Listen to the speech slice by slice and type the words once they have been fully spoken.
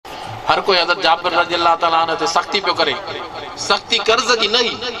हर कोई हज़रत जाबिर रज़ी अल्लाह ताला अन्हु ते सख्ती पियो करे सख्ती कर्ज़ जी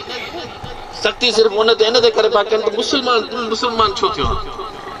नहीं सख्ती सिर्फ उन ते इन ते करे पिया कनि त मुस्लमान छो थियो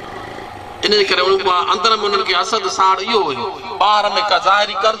इन जे करे अंदर में उन्हनि खे हसद साड़ इहो हुयो ॿार में का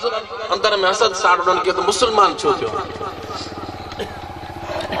ज़ाहिरी कर्ज़ अंदर में हसद साड़ उन्हनि खे त मुस्लमान छो थियो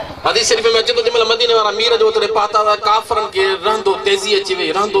हदीस शरीफ़ में अचे थो जंहिं महिल मदीने वारा मीर जो ओतिरे पाता था काफ़रनि खे रहंदो तेज़ी अची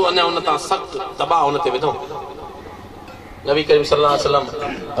वई रहंदो अञा उन तां सख़्तु दबाउ हुन ते विधो नबी करीम सल्लल्लाहु अलैहि वसल्लम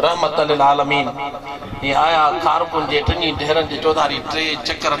रहमतन लिल आलमीन ये आया खारकुन जे टिनी ढेरनि जे चौधारी टे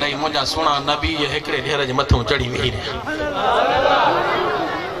चक्कर ॾेई मुंहिंजा सुहिणा नबी हिकिड़े ढेर जे मथां चढ़ी वेही रहिया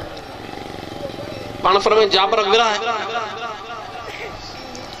पाण फरमाए जाबिर विरहाए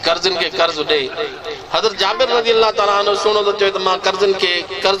कर्ज़नि खे कर्ज़ ॾे हज़रत जाबिर रज़ी अल्लाह ताला अन्हु सुहिणो त चए त मां कर्ज़नि खे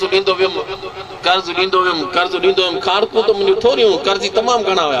कर्ज़ ॾींदो वियुमि खारकूं त मुंहिंजूं थोरियूं कर्ज़ी तमामु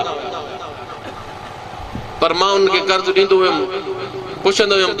घणा हुया पर मां उनखे कर्ज़ ॾींदो हुयुमि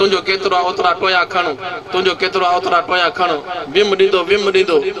पुछंदो हुयुमि तुंहिंजो केतिरो आहे ओतिरा टोया खणो तुंहिंजो केतिरो आहे ओतिरा टोया खणो विम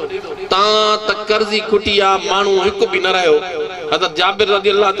ॾींदो तव्हां त कर्ज़ी खुटी आहे माण्हू हिकु बि न रहियो हज़रत जाबिर रज़ी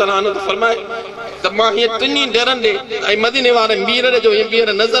अल्लाह ताला अन्हु फरमाए त मां हीअ टिनी ढेरनि ॾे ऐं मदीने वारे मीर जो हीअ ॿीहर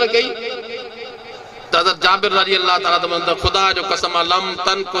नज़र कई त हज़रत जाबिर रज़ी अल्लाह ताला त ख़ुदा जो कसम लम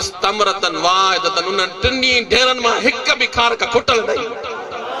तनकुस तमरतन वाहिदतन उन्हनि टिनी ढेरनि मां हिकु बि खारक खुटल न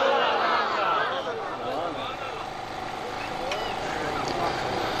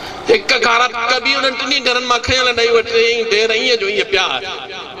हिकु खारक बि उन्हनि टिनी ढेरनि मां खयल ॾेई वठी ढेर ईअं जो ईअं पिया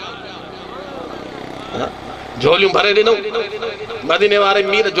झोलियूं भरे ॾिनऊं मदीने वारे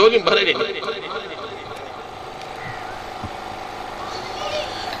मीर झोलियूं भरे ॾिनऊं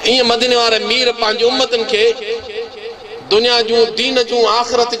ईअं मदीने वारे मीर पंहिंजी उम्मतनि खे दुनिया जूं दीन जूं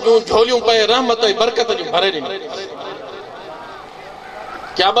आख़िरत जूं झोलियूं पए रहमत ऐं बरकत जूं भरे ॾिनऊं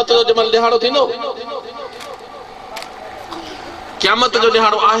क़यामत जो जंहिं महिल ॾिहाड़ो थींदो क़यामत जो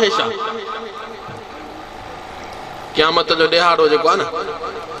ॾिहाड़ो आहे छा क़यामत जो ॾिहाड़ो जेको आहे न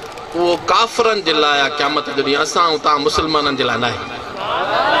उहो काफ़रनि जे लाइ आहे क़यामत जो ॾींहुं असां ऐं तव्हां मुस्लमाननि जे लाइ न आहे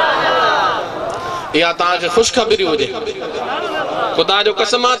इहा तव्हांखे ख़ुशख़बरी हुजे ख़ुदा जो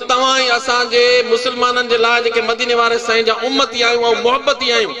कसम आहे तव्हां ई असांजे मुस्लमाननि जे लाइ जेके मदीने वारे साईं जा उम्मती आहियूं ऐं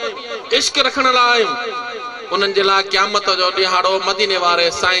मुहबती आहियूं इश्क रखण लाइ आहियूं उन्हनि जे लाइ क़यामत जो ॾिहाड़ो मदीने वारे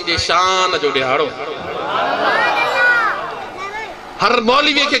साईं जी शान जो ॾिहाड़ो हर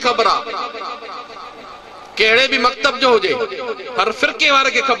मौलवीअ खे ख़बर आहे कहिड़े बि मकतब जो हुजे हर फिरके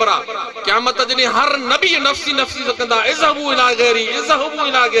वारे खे ख़बर आहे क़यामत जॾहिं हर नबी नफ़्सी नफ़्सी कंदा इज़हबू इला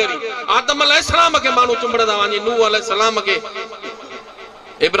गैरी आदम अलैहिस्सलाम खे माण्हू चुंबड़ंदा वञी नूह अलैहिस्सलाम खे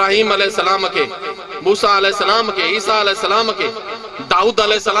इब्राहिम अलैहिस्सलाम खे मूसा अलैहिस्सलाम खे ईसा अलैहिस्सलाम खे दाऊद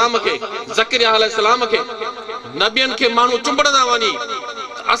अलैहिस्सलाम खे ज़करिया अलैहिस्सलाम खे नबियनि खे माण्हू चुंबड़ंदा वञी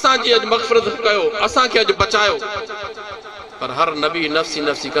असांजी अॼु मग़फ़िरत कयो असांखे अॼु बचायो पर हर नबी नफ़्सी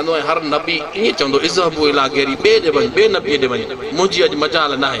नफ़्सी कंदो ऐं हर नबी ईअं चवंदो इज़हबू इला गैरी ॿिए ॾे वञ ॿिए नबीअ ॾे वञ मुंहिंजी अॼु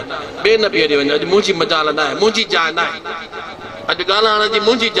मजाल न आहे ॿिए नबीअ ॾे वञ अॼु मुंहिंजी मजाल न आहे मुंहिंजी जाइ न आहे अॼु ॻाल्हाइण जी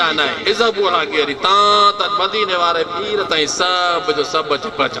मुंहिंजी जाइ न आहे इज़हबू इला गैरी तव्हां त मदीने वारे पीर ताईं सभु जो सभु अची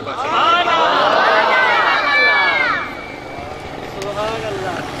पहुचंदा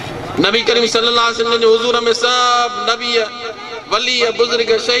नबी करीम सल्लल्लाहु अलैहि वसल्लम जे हुज़ूर में सभु नबी वली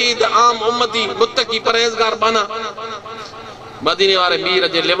बुज़ुर्ग शहीद आम उम्मती मुत्तकी परहेज़गार बाना मदीने वारे मीर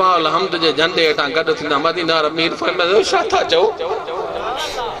जे लिवाउल हमद जे झंडे हेठां गॾु थींदा मदीने वारा मीर फरमाए छा था चओ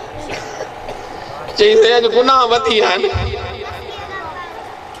चई अॼु गुनाह वधी आहिनि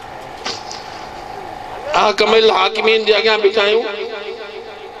कमिल हाकिमीन जे अॻियां बीठा आहियूं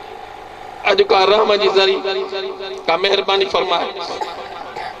अॼु का रहम जी ज़री का महिरबानी फरमाए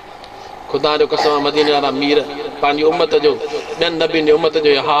ख़ुदा जो कसम मदीने वारा मीर पंहिंजी उम्मत जो ॿियनि नबियुनि जी उम्मत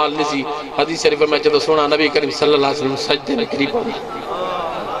जो हाल ॾिसी हदीस शरीफ़ में अचे थो सुहिणा नबी करीम सल्लल्लाहु अलैहि वसल्लम सजदे में किरी पवंदा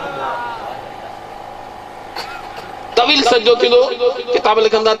तवील सजदो थींदो किताब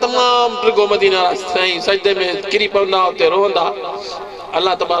लिखंदा तमामु टिगो मदीने वारा साईं सजदे में किरी पवंदा उते रोहंदा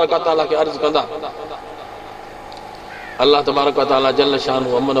अल्लाह तबारक व तआला खे अर्ज़ कंदा अल्लाह तबारक व तआला जल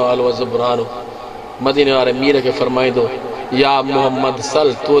शानु अमन वालो व ज़ुबरानो मदीने वारे मीर खे फरमाईंदो या मोहम्मद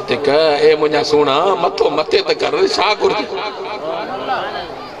सल तो ते क ए मुंहिंजा सोना मथो मथे त कर छा घुर्जे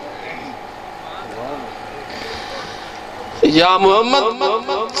या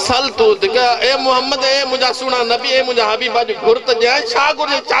मोहम्मद सल तो ते क ए मोहम्मद ए मुंहिंजा सोना नबी ए मुंहिंजा हबीब अॼु घुर त ॾियां छा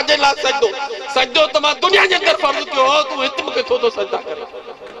घुर्जे छाजे लाइ सजदो त मां दुनिया जे अंदरि फर्ज़ कयो हो तूं हिते मूंखे थो सजदा कर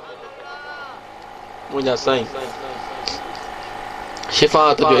मुंहिंजा साईं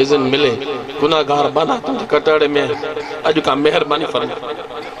शिफ़ात जो इज़न मिले गुनाहगार बना तुझे कटड़े में अॼु का महिरबानी फरमा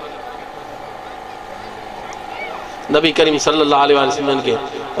नबी करीम सल्लल्लाहु अलैहि वसल्लम के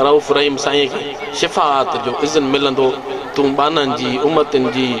रऊफ रहीम साईं के शिफाअत जो इज़्न मिलंदो तू बानन जी उम्मतन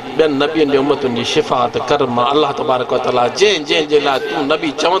जी बेन नबियन जी उम्मतन जी शिफाअत कर मां अल्लाह तबारक व तआला जे जे ला तू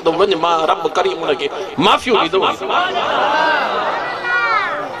नबी चवंदो वञ मां रब करीम उनके माफ़ियो ॾींदो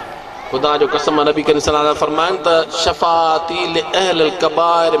खुदा जो कसम नबी करीम सल्लल्लाहु अलैहि वसल्लम फरमाइन त शफाअती लि अहलिल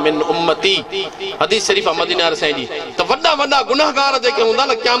कबाइर मिन उम्मती हदीस शरीफा मदीना वारे साईं जी त वॾा वॾा गुनाहगार जेके हूंदा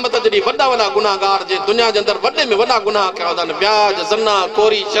न क़यामत जॾहिं वॾा वॾा गुनाहगार जे दुनिया जे अंदरि वॾे में वॾा गुनाह कया हूंदा आहिनि ब्याज ज़ना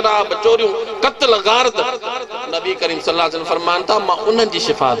कोरी शराब चोरियूं क़त्ल गारत नबी करीम सल्लल्लाहु अलैहि वसल्लम फरमाइन था मां उन्हनि जी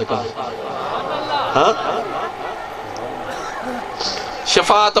शिफाअत कंदुसि हाँ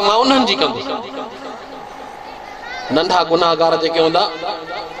शिफाअत मां उन्हनि जी कंदुसि नंढा गुनाहगार जेके हूंदा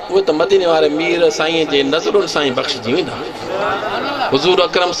उहे त मदीने वारे मीर साईं जे नज़रुनि सां ई बख़्शिजी वेंदा हुज़ूर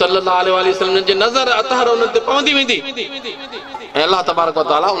अकरम सल्लल्लाहु अलैहि वसल्लम जे नज़र अतहर उन्हनि ते पवंदी वेंदी ऐं अल्लाह तबारक व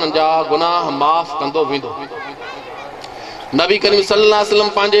तआला उन्हनि जा गुनाह माफ़ कंदो वेंदो नबी करीम सल्लल्लाहु अलैहि वसल्लम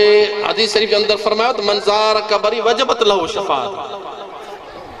पंहिंजे हदीस शरीफ़ जे अंदरि फरमायो त मंज़ार कबरी वजबत लहू शफ़ाअत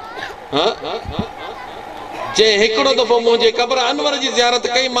जे हिकिड़ो दफ़ो मुंहिंजे क़ब्र अनवर जी ज़ियारत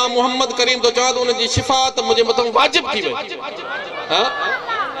कई मां मोहम्मद करीम तो चवां त उनजी शिफ़ाअत मुंहिंजे मथां वाजिब थी वई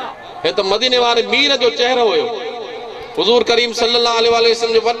हे त मदीने वारे मीर जो चेहरो हुयो हुज़ूर करीम सल्लल्लाहु अलैहि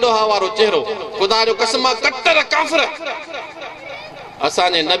वसल्लम जो वॾो हा वारो चेहरो खुदा जो कसम कट्टर काफ़िर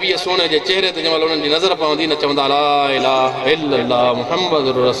असांजे नबी सोने जे चेहरे ते जंहिंमहिल उन्हनि जी नज़र पवंदी न चवंदा ला इलाहा इल्लल्लाह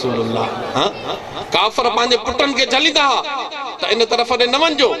मुहम्मदुर रसूलुल्लाह काफ़िर पंहिंजे पुटनि खे झलींदा त इन तरफ़ ॾे न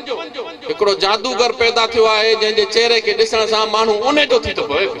वञिजो हिकिड़ो जादूगर पैदा थियो आहे जंहिंजे चेहरे खे ॾिसण सां माण्हू उन जो थी थो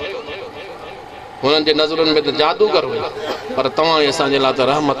पवे हुननि जे नज़रुनि में त जादूगर हुयो पर तव्हां असांजे लाइ त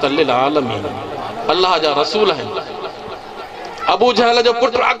रहमत लिल आलमीन अल्लाह जा रसूल आहिनि अबू जहल जो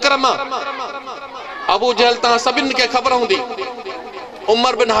पुटु अकरम अबू जहल तव्हां सभिनि खे ख़बर हूंदी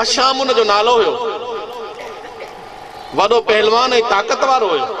उमर बिन हशाम उन जो नालो हुयो वॾो पहलवान ऐं ताक़त वारो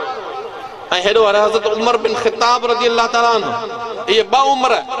हुयो ऐं हेॾो हज़रत उमर बिन खिताब रज़ी अल्लाह ताला अन्हु इहे ॿ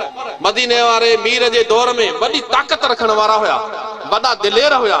उमर मदीने वारे मीर जे दौर में वॾी ताक़त रखण वारा हुया वॾा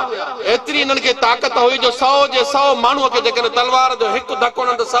दिलेर हुया एतिरी हिननि खे ताक़त हुई जो 100 जे 100 माण्हूअ खे जेकॾहिं तलवार जो हिकु धकु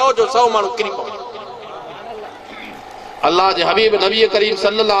हणनि त 100 जो 100 माण्हू किरी पवनि अल्लाह जे हबीब नबी करीम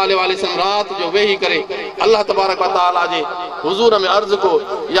सल्लल्लाहु अलैहि वसल्लम रात जो वेही करे अल्लाह तबारक व तआला जे हुजूर में अर्ज़ को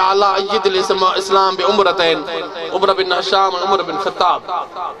या अल्लाह अय्यिद इस्लाम बि उमरतैन उमर बिन हशाम उमर बिन खिताब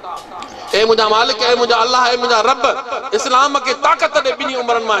ए मुंहिंजा मालिक ए मुंहिंजा अल्लाह ए मुंहिंजा रब इस्लाम खे ताक़त ॾे ॿिन्ही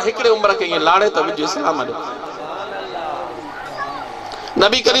उमरनि मां हिकिड़े उमर खे ईअं लाड़े त विझ इस्लाम ॾे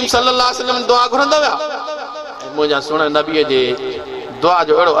नबी करीम सल्लल्लाहु अलैहि वसल्लम दुआ घुरंदा विया मुंहिंजा सुहिणे नबीअ जे दुआ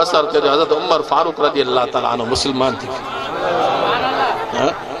जो अहिड़ो असर थियो जो हज़रत उमर फारूक रज़ी अल्लाह ताला अन्हु मुस्लमान थी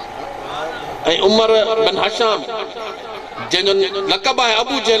ऐं उमर बिन हशाम जंहिंजो लक़ब आहे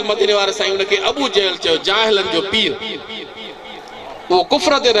अबू जहल मदीने वारे साईं उनखे अबू जहल चयो जाहिलनि जो पीर वो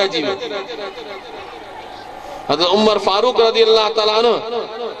कुफ्र ते रहिजी वियो हज़रत उमर फारूक रज़ी अल्लाह ताला अन्हु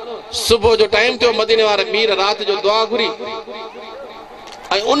सुबुह जो टाइम थियो मदीने वारे मीर रात जो दुआ घुरी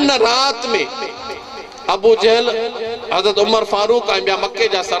ऐं उन रात में अबू जहल हज़रत उमर फारूक ऐं ॿिया मके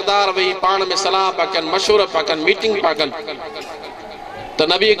जा सरदार वेही पाण में सलाह पिया कनि मशवरा पिया कनि मीटिंग पिया कनि त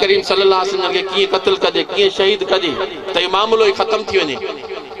नबी करीम सल्लल्लाहु अलैहि वसल्लम खे कीअं क़त्ल कजे कीअं शहीद कजे त इहो मामलो ई ख़त्म थी वञे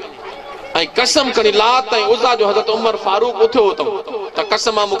ऐं कसम खणी लात ऐं उज़ा जो हज़रत उमर फारूक उथियो अथव त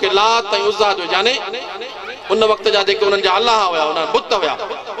कसम आहे मूंखे लात ऐं उज़ा जो जाने उन वक़्त जा जेके उन्हनि जा अलाह हुया उन बुत हुया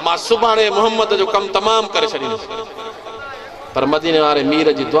मां सुभाणे मोहम्मद जो कमु तमामु करे छॾींदुसि पर मदीने वारे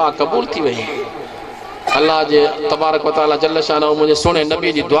मीर जी दुआ क़बूल थी वई अल्लाह जे तबारक व तआला जल्ल शानहू मुंहिंजे सुहिणे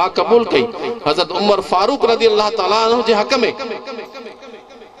नबी जी दुआ क़बूल कई हज़रत उमर फारूक रज़ी अल्लाह ताला अन्हु जे हक़ में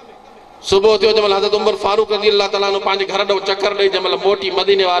सुबुह थियो जंहिंमहिल हज़रत उमर फारूक रज़ी अल्लाह ताला अन्हु पंहिंजे घर ॾों चकर ॾेई जंहिंमहिल मोटी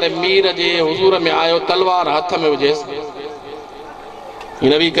मदीने वारे मीर जे हुज़ूर में आयो तलवार हथ में हुजेसि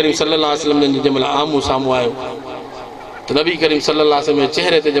नबी करीम सल्लल्लाहु अलैहि वसल्लम जंहिंमहिल आम्हूं साम्हूं आयो त नबी करीम सल्लल्लाहु अलैहि वसल्लम जे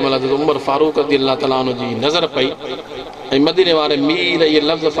चेहरे ते जंहिंमहिल हज़रत उमर फारूक रज़ी अल्लाह ताला अन्हु जी नज़र पई ऐं मदीने वारे मीर इहे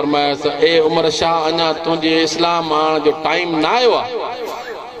लफ़्ज़ फरमायसि ए उमर शाह अञा तुंहिंजे इस्लाम आणण जो टाइम न आयो आहे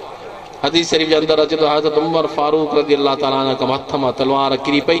हदीस शरीफ़ जे अंदरि अचे थो हज़रत उमर फारूक रज़ी अल्लाह ताला अन्हु हथ मां तलवार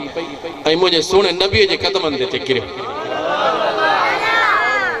किरी पई ऐं मुंहिंजे सुहिणे नबीअ जे क़दमनि ते किरियो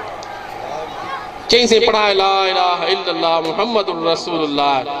चईंसि पढ़ाए ला इलाहा इल्लल्लाह मुहम्मदुर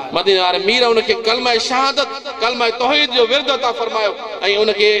रसूलुल्लाह मदीने वारे मीर उनखे कलमा शहादत कलमा तौहीद जो विर्द अता फरमायो ऐं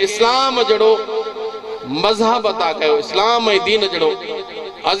उनखे इस्लाम जहिड़ो मज़हब अता कयो इस्लाम ऐं दीन जहिड़ो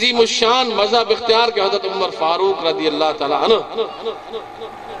अज़ीम शान मज़हब इख्तियार कयो हज़रत उमर फारूक रज़ी अल्लाह ताला अन्हु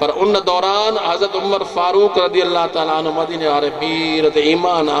पर उन दौरान हज़रत उमर फारूक रज़ी अल्लाह ताला अन्हु मदीने वारे मीर ते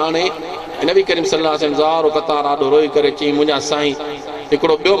ईमान आणे नबी करीम सल्लल्लाहु अलैहि वसल्लम ज़ारो कतार आॾो रोई करे चई मुंहिंजा साईं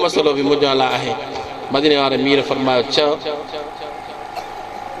हिकिड़ो ॿियो मसइलो बि मुंहिंजे लाइ आहे मदीने वारे मीर फरमायो चओ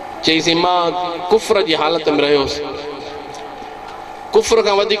चईसीं मां कुफ्र जी हालत में रहियोसि कुफ्र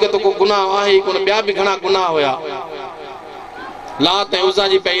खां वधीक त को गुनाह आहे कोन ॿिया बि घणा गुनाह हुया लात ऐं उज़ा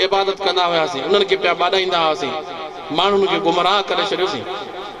जी पिया इबादत कंदा हुआसीं उन्हनि खे पिया ॿाॾाईंदा हुआसीं माण्हुनि खे गुमराह करे छॾियोसीं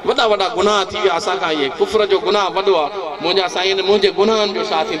वॾा वॾा गुनाह थी विया असांखां इहे कुफ्र जो गुनाह वॾो आहे मुंहिंजा साईं मुंहिंजे गुनाहनि जो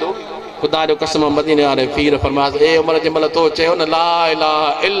छा थींदो ख़ुदा जो कसम मदीने वारे पीर फरमायासीं ए उमर जंहिं महिल तो चयो न ला इलाहा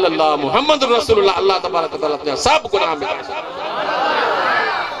इल्लल्लाह मुहम्मद रसूलुल्लाह अल्लाह तबारक व तआला तुंहिंजा सभु गुनाह मिटाए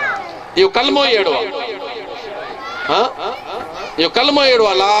इहो कलमो ई अहिड़ो आहे हाँ इहो कलमो अहिड़ो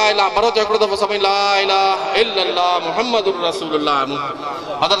आहे ला इलाहा भरो त हिकिड़ो दफ़ो सभई ला इलाहा इल्लल्लाह मुहम्मद रसूलुल्लाह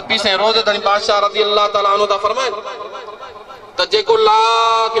हज़रत पीर साईं रोज़े बादशाह रज़ी अल्लाह ताला अन्हु था फरमाइनि त जेको ला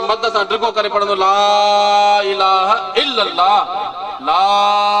खे मद सां ड्रिगो करे पढ़ंदो ला इलाहा इल्लल्लाह ला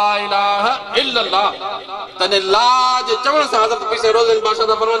इलाहा इल्लल्लाह तने ला जे चवण सां हज़रत पीर साईं रोज़े बादशाह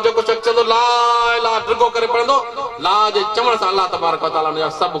था फरमाइनि जेको शख़्स चवंदो ला इलाहा ड्रिगो करे पढ़ंदो ला जे चवण सां अल्लाह तबारक व तआला उनजा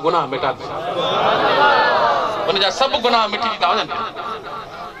सभु गुनाह मिटा ॾींदो उनजा सभु गुनाह मिटी था वञनि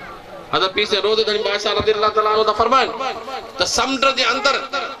हज़रत पीर साईं रोज़े बादशाह रज़ी अल्लाह ताला अन्हु था फरमाइनि त समुंड जे अंदरि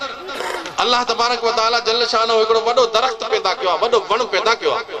अल्लाह तबारक व तआला जल शानो हिकिड़ो वॾो दरख़्त पैदा कयो आहे वॾो वण पैदा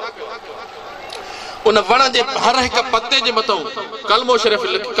कयो आहे उन वण जे हर हिकु पते जे मथां कलमो शरीफ़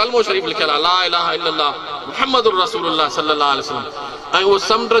लिखियल आहे ला इलाहा इल्लल्लाह मुहम्मदुर रसूलुल्लाह सल्लल्लाहु अलैहि वसल्लम ऐं उहो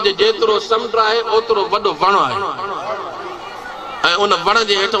समुंड जे जेतिरो समुंड आहे ओतिरो वॾो वण आहे ऐं उन वण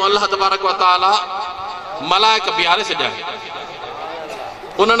जे हेठां अल्लाह तबारक व तआला मलाइक बीहारे छॾिया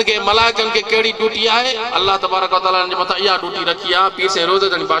उन्हनि खे मलाइकनि खे कहिड़ी ड्यूटी आहे अल्लाह तबारक व तआला जे मथां इहा ड्यूटी रखी आहे पीर साईं रोज़े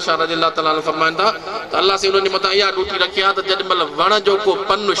बादशाह रज़ी अल्लाह ताला फरमाइनि था त अल्लाह साईं उन्हनि जे मथां इहा ड्यूटी रखी आहे त जेॾी महिल वण जो को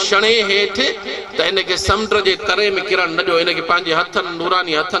पन शणे हेठि त इनखे समुंड जे तरे में किरण न ॾियो इनखे पंहिंजे हथनि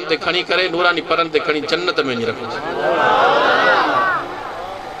नूरानी हथनि ते खणी करे नूरानी परनि ते खणी जन्नत में वञी रखो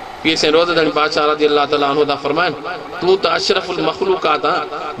पीर साईं रोज़े बादशाह रज़ी अल्लाह ताला अन्हु था फरमाइनि तूं त अशरफुल मखलूकात आहे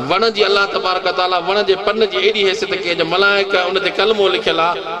वण जी अल्लाह तबारक व तआला वण जे पन जी एॾी हैसियत कई जो मलाइक उन ते कलमो लिखियल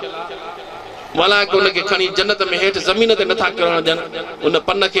आहे मलाइक उनखे खणी जन्नत में हेठि ज़मीन ते नथा किरण ॾियनि उन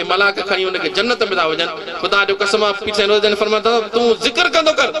पन खे मलाइक खणी उनखे जन्नत में था वञनि ख़ुदा जो कसम आहे पीर साईं रोज़े फरमाइनि था तूं ज़िक्र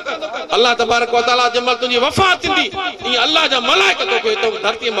कंदो कर अल्लाह तबारक व तआला जंहिं महिल तुंहिंजी वफ़ात थींदी ईअं अल्लाह जा मलाइक तोखे हितां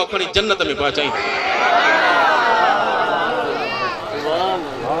धरतीअ मां खणी जन्नत में पहुचाईंदा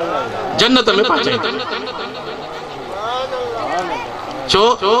जन्नत में पहुचाईंदा छो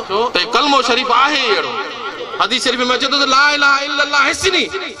त कलमो शरीफ़ आहे अहिड़ो हदीस शरीफ़ में अचे थो त ला इलाहा इल्लल्लाह हिस्नी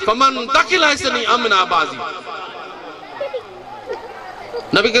फमन दखिल हिस्नी अमन आबाज़ी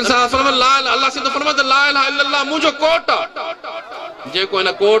नबी करीम सल्लल्लाहु अलैहि वसल्लम ला अल्लाह से तो फरमाता ला इलाहा इल्लल्लाह मुझो कोट जेको इन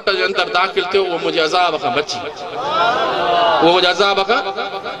कोट जे अंदर दाखिल थियो वो मुझे अज़ाब खां बची वो मुझे अज़ाब खां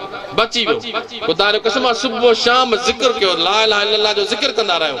बची वियो ख़ुदा जो कसम सुबह शाम जिक्र कयो ला इलाहा इल्लल्लाह जो जिक्र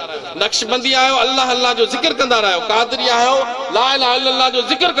कंदा रहियो नक्शबंदी आयो अल्लाह अल्लाह जो जिक्र कंदा रहियो कादरी आयो ला इलाहा इल्लल्लाह जो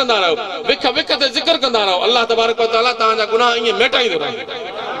जिक्र कंदा रहियो विख विख ते जिक्र कंदा रहियो अल्लाह तबारक व तआला तव्हांजा गुनाह ईअं मेटाईंदो रहे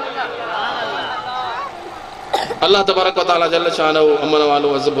अल्लाह तबारक व तआला जल शानो अमन वालो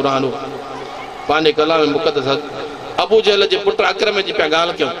अज़बुरहानो पंहिंजे कलाम मुक़द्दस अबू जहल जे पुट अकरम जी पिया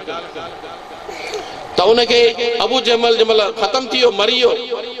ॻाल्हि कयूं त उनखे अबू जहल जंहिं महिल ख़तम थी वियो मरी वियो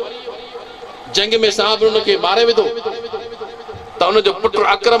जंग में साहब उनखे मारे विधो त उनजो पुट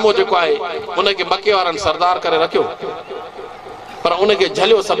अकरम जेको आहे उनखे मके वारनि सरदार करे रखियो पर उनखे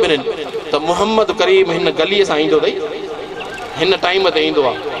झलियो सभिनी त मुहम्मद करीम हिन गलीअ सां ईंदो अथई हिन टाइम ते ईंदो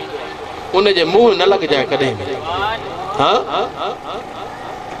आहे उनजे मुंहुं न लॻजाए कॾहिं बि हा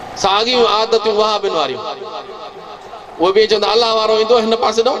साॻियूं आदतूं वहाबिन वारियूं उहे बि चवंदा अलाह वारो ईंदो हिन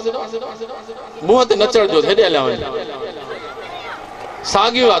पासे ॾांहुं मुंहं ते न चढ़जो हेॾे हलिया वञ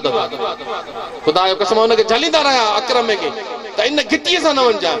साॻियूं आदत ख़ुदा जो कसम हुनखे झलींदा रहिया अकरम खे त इन घिटीअ सां न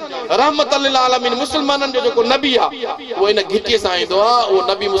वञजांइ रहमत लिल आलमीन मुस्लमाननि जो जेको नबी आहे उहो इन घिटीअ सां ईंदो आहे उहो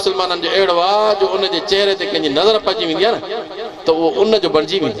नबी मुस्लमाननि जो अहिड़ो आहे जो उनजे चेहरे ते कंहिंजी नज़र पइजी वेंदी आहे न त उहो उन जो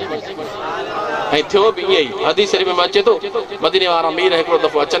बणिजी वेंदी ऐं थियो बि ईअं ई हदीस शरीफ़ में अचे थो मदीने वारा मीर हिकिड़ो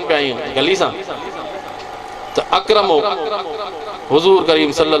दफ़ो अचनि पिया आहिनि गली सां त अकरम हुज़ूर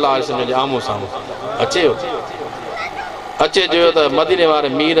करीम सल्लल्लाहु अलैहि वसल्लम जे आम्हूं साम्हूं अचे जो त मदीने वारे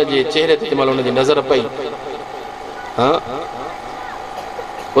मीर जे चेहरे ते महिल हुनजी नज़र पई हा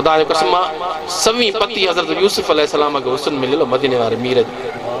ख़ुदा जो कसम सवी पति हज़रत यूसुफ अलैहिस्सलाम खे हुस्न मिलियो मदीने वारे मीर जो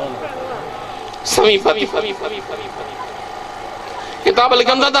सवी पति किताब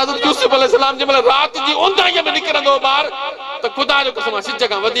लिखंदा त हज़रत यूसुफ अलैहिस्सलाम जे महिल रात जी ओंधाईअ में निकिरंदो ॿार त ख़ुदा जो कसम सिज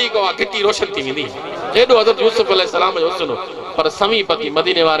खां वधीक घिटी रोशन थी वेंदी एॾो हज़रत यूसुफ अलैहिस्सलाम जो हुस्न पर सवी पति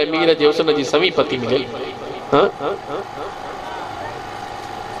मदीने वारे मीर जे हुस्न जी सवी पति मिलियल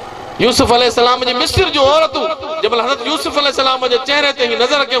यूसुफ अलैहिस्सलाम जी मिस्र जो औरतूं जब हज़रत यूसुफ अलैहिस्सलाम जे चेहरे ते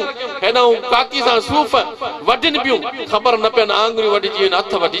नज़र कयूं हेॾां काकी सां सूफ़ वढनि पियूं ख़बर न पियनि आंगुरियूं वढिजी आहिनि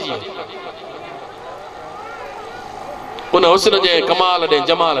हथ वढिजी उन हुस्न जे कमाल ॾे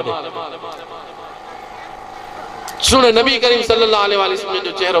जमाल ॾे सुन नबी करीम सल्लल्लाहु अलैहि वसल्लम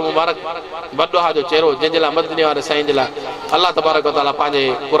जो चेहरो मुबारक वॾहा जो चेहरो जंहिंजे लाइ मदनी वारे साईं जे लाइ अल्लाह तबारक व तआला पंहिंजे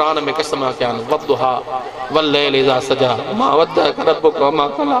क़ुरान में क़सम कया आहिनि वद्दुहा वल्लैलि इज़ा सजा मा वद्दअक रब्बुक वमा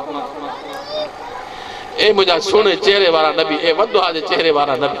क़ला ए मुंहिंजा सुहिणे चेहरे वारा नबी ए वद्दुहा जे चेहरे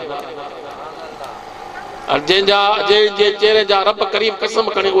वारा नबी जंहिंजे चेहरे जा रब करीम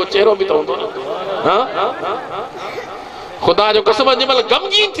कसम खणे उहो चेहरो बि त हूंदो न ख़ुदा जो कसम जंहिंमहिल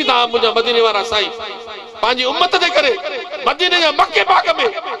ग़मगीन थींदा मुंहिंजा मदीने वारा साईं पंहिंजी उम्मत जे करे मदीने जे मके पाक में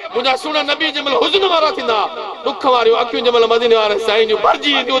मुंहिंजा सुहिणा नबी जंहिंमहिल हुज़्न वारा थींदा ॾुख वारियूं अखियूं जंहिंमहिल मदीने वारे साईं जूं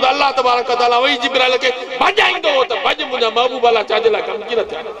भरिजी ईंदियूं त अल्लाह तबारक व तआला वही जिब्राइल खे भॼाईंदो हो त भॼ मुंहिंजा महबूब अला छाजे लाइ ग़मगीन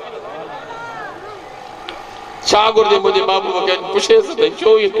थिया छा घुरिजे मुंहिंजे महबूब खे पुछेसि त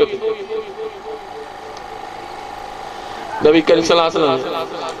छो ईअं कयो नबी करीम सल्लल्लाहु अलैहि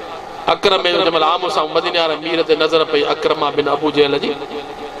वसल्लम अकरम में जंहिंमहिल आमूं साम्हूं मदीने वारे मीर ते नज़र पई अकरमा बिन अबू जहल जी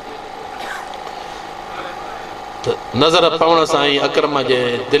नज़र पवण सां ई अकरमा जे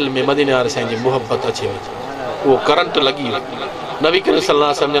दिलि में मदीने वारे साईं जी मुहबत अची वई उहो करंट लॻी वियो नबी करीम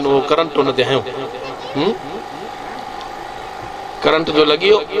सल्लल्लाहु अलैहि वसल्लम उहो करंट हुन ते हयो करंट जो लॻी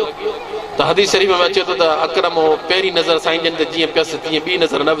वियो त हदीस शरीफ़ में अचे थो त अकरम पहिरीं नज़र साईं जन ते जीअं पियसि तीअं ॿी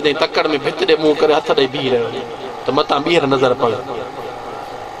नज़र न विधई तकड़ में भित ॾे मुंहुं करे हथ ॾेई बीह रहियो त मतां ॿीहर नज़र पवे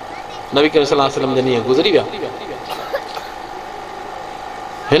नबी करीम सल्लल्लाहु अलैहि वसल्लम जन ईअं गुज़री विया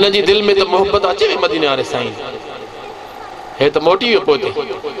हिन जी दिलि में त मोहबत अचे वई मदीने वारे साईं हे त मोटी वियो पोइ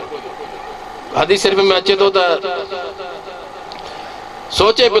हदीस शरीफ़ में अचे थो त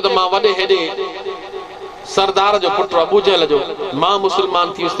सोचे पियो त मां वॾे हेॾे सरदार जो पुटु अबू जहल जो मां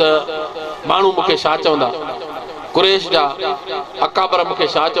मुस्लमान थियुसि त माण्हू मूंखे छा चवंदा कुरैश जा अकाबर मूंखे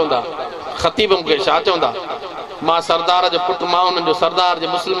छा चवंदा ख़तीब मूंखे छा चवंदा मां सरदार जो पुटु मां उन्हनि जो सरदार जे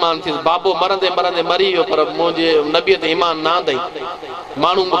मुस्लमान थियुसि बाबो मरंदे मरंदे मरी वियो पर मुंहिंजे नबीअ ते ईमान न आंदई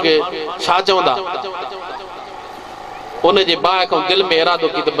माण्हू मूंखे छा चवंदा उनजे बाहि खां दिलि में इरादो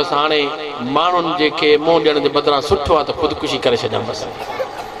की त बसि हाणे माण्हुनि जेके मुंहुं ॾियण जे बदिरां सुठो आहे त ख़ुदकुशी करे छॾियां बसि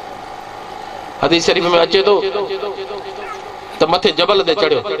हदीस शरीफ़ में अचे थो त मथे जबल ते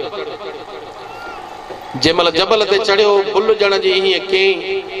चढ़ियो जंहिंमहिल जबल ते चढ़ियो भुल ॼण जी हीअं कयईं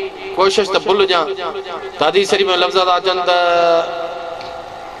कोशिशि त भुल ॼां त हदीस शरीफ़ में लफ़्ज़ था अचनि त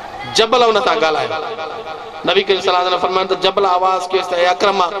जबल हुन सां ॻाल्हाए नबी करीम सल्लल्लाहु अलैहि वसल्लम फरमाइनि त जबल आवाज़ कयसि त ए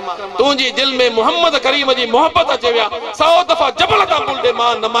अकरमा तुंहिंजी दिलि में मोहम्मद करीम जी मोहबत अचे विया 100 दफ़ा जबल तां भुल ॾे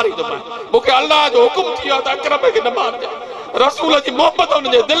मां न मारींदुमि मूंखे अल्लाह जो हुकुम थी वियो त अकरम खे न मारिजे रसूल जी मोहबत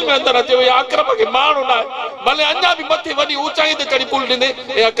हुनजे दिलि में अंदरि अचे वई अकरम खे मारणो न आहे भले अञा बि मथे वॾी ऊचाई ते चढ़ी पुल ॾिने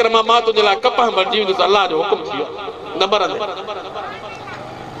ए अकरमा मां तुंहिंजे लाइ कपह मरिजी वेंदुसि अल्लाह जो हुकुम थी वियो न मरंदे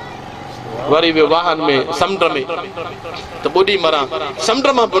वरी वियो वाहन में समुंड में त ॿुॾी मरां समुंड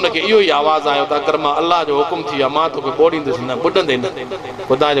मां बि हुनखे इहो ई आवाज़ आयो त अकरमा अल्लाह जो हुकुम थी वियो मां तोखे ॿोड़ींदुसि न ॿुॾंदे न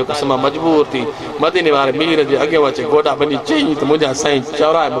ख़ुदा जो कसम मजबूर थी मदीने वारे मीर जे अॻियां अचे गोॾा ॿनी चई त मुंहिंजा साईं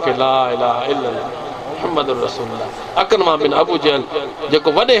चवराए मूंखे ला इलाहा इल्लल्लाह मुहम्मदुर रसूलुल्लाह अकरमा बिन अबू जहल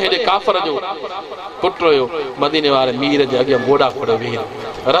जेको वॾे हेॾे काफ़र जो पुटु हुयो मदीने वारे मीर जे अॻियां गोॾा खोड़े वेही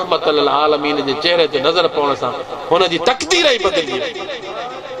रहमत लिल आलमीन जे चेहरे ते नज़र पवण सां हुनजी तक़दीर ई बदिली वई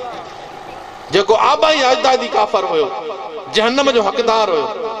जेको आबाई अजदादी काफ़र हुयो जहन्नम जो हक़दार हुयो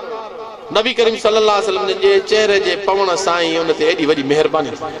नबी करीम सल्लल्लाहु अलैहि वसल्लम जे चेहरे जे पवण सां ई हुन ते एॾी वॾी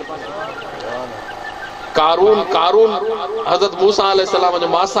महिरबानी थी कारून हज़रत मूसा अलैहिस्सलाम जो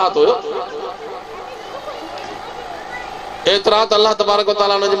मासात हुयो एतिरा त अल्लाह तबारक व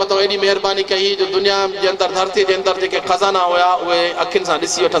तआला हुनजे मथां एॾी महिरबानी कई जो दुनिया जे अंदरि धरती जे अंदरि जेके खज़ाना हुया उहे अखियुनि सां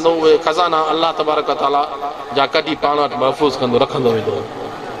ॾिसी वठंदो उहे खज़ाना अल्लाह तबारक व तआला जा कढी पाण वटि महफ़ूज़ कंदो रखंदो वेंदो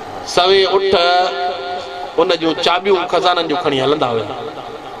सवे उठ उन जूं चाबियूं खज़ाननि जूं खणी हलंदा हुआ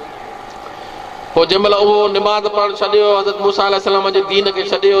पोइ जंहिंमहिल उहो निमाज़ पढ़णु छॾियो हज़रत मूसा अलैहिस्सलाम जे दीन खे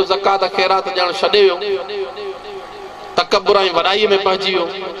छॾियो ज़कात ख़ैरात ॼण छॾे वियो तकब्बुर ऐं वॾाईअ में पहुची वियो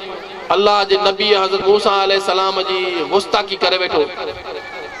अल्लाह जे नबी हज़रत मूसा अलैहिस्सलाम जी गुस्ताखी करे वेठो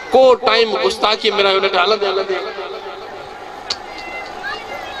को टाइम गुस्ताखी में रहियो न हलंदे हलंदे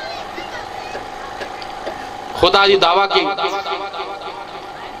ख़ुदा जी दावा कई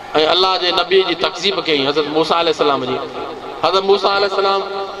ऐं अल्लाह जे नबी जी तक़ज़ीब कई हज़रत मूसा अलैहिस्सलाम जी हज़रत मूसा अलैहिस्सलाम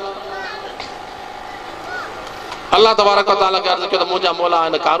अल्लाह तबारक व तआला खे अर्ज़ कयो त मुंहिंजा मौला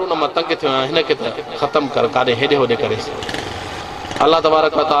हिन कारून मां तंग थियो आहियां हिनखे त ख़तमु कर काॾे हेॾे होॾे करे अल्लाह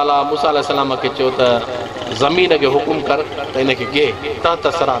तबारक व तआला मूसा अलैहिस्सलाम खे चयो त ज़मीन खे हुकुम कर त हिनखे गे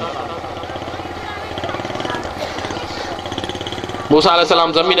त सरान मूसा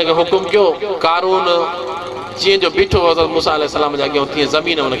अलैहिस्सलाम ज़मीन खे हुकुम कयो कारून जीअं जो बीठो हो मूसा अलैहिस्सलाम जे अॻियां तीअं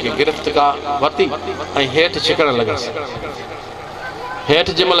ज़मीन हुनखे गिरफ़्त का वरिती ऐं हेठि छिकण लॻसि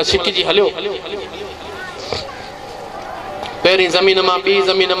हेठि जंहिं महिल छिकिजी हलियो पहिरीं ज़मीन मां ॿी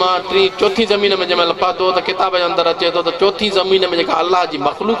ज़मीन मां टी चौथी ज़मीन में जंहिं महिल पहुतो त किताब जे अंदरि अचे थो त चौथी ज़मीन में जेका अलाह जी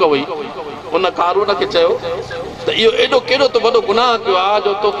मख़लूक हुई उन कारून खे चयो त इहो एॾो केॾो त वॾो गुनाह कयो आहे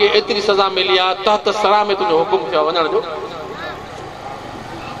जो तोखे एतिरी सज़ा मिली आहे तहत सरा में तुंहिंजो हुकुम थियो आहे वञण जो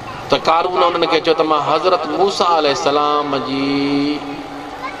त कारून उन्हनि खे चयो त मां हज़रत मूसा अलैहिस्सलाम जी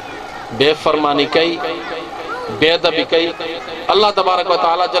बेफ़रमानी कई बेअदबी कई अल्लाह तबारक व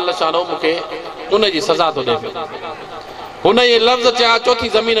तआला जल शानो मूंखे उन जी सज़ा थो ॾे पियो हुन ये लफ़्ज़ चया चौथी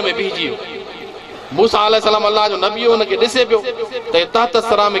ज़मीन में बीहजी वियो मूसा अलैहिस्सलाम अल्लाह जो नबी हुनखे ॾिसे पियो त तहत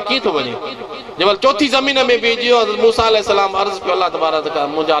सरा में कीअं थो वञे जंहिं महिल चौथी ज़मीन में बीहजी वियो हज़रत मूसा अलैहिस्सलाम अर्ज़ु कयो अल्लाह तबारक व तआला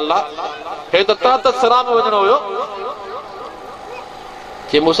मुंहिंजा अल्लाह हे त तहत सरा में वञणो हुयो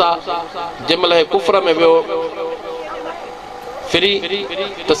कि मूसा जंहिं महिल कुफ्र में वियो फिरी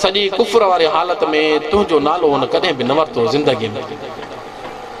त सॼी कुफ्र वारी हालत में तुंहिंजो नालो हुन कॾहिं बि न वरितो ज़िंदगीअ में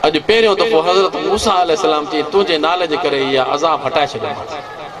अॼु पहिरियों दफ़ो हज़रत मूसा अलैहिस्सलाम चई तुंहिंजे नाले जे करे इहा अज़ाब हटाए छॾियो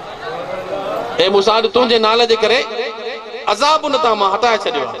ए मूसा तुंहिंजे नाले जे करे अज़ाब उन तां मां हटाए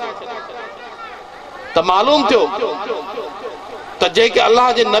छॾियो आहे त मालूम थियो त जेके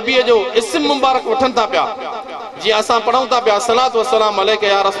अल्लाह जे नबीअ जो इस्म मुबारक वठनि था पिया जीअं असां पढ़ूं था पिया अस्सलातु वस्सलाम अलैका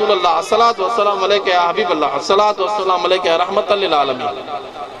या रसूल अल्लाह अस्सलातु वस्सलाम अलैका या हबीब अल्लाह अस्सलातु वस्सलाम अलैका या रहमतल लिल आलमीन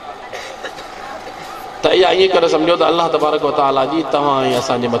त इहा ईअं करे सम्झो त अल्लाह तबारक व तआला जी तव्हां ऐं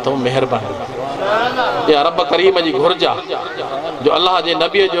असांजे मथां महिरबानी इहा रब करीम जी घुर्ज आहे जो अल्लाह जे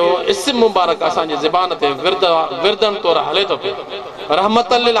नबीअ जो इस्म मुबारक असांजी ज़बान ते विरदनि तौरु हले थो पियो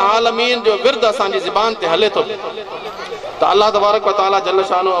रहमतल लिल आलमीन जो विर्द असांजी ज़बान ते हले थो त अल्लाह तबारक व तआला जल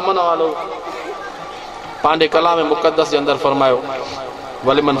शानो अमन वालो पांडे कलाम मुक़द्दस जे अंदरि फरमायो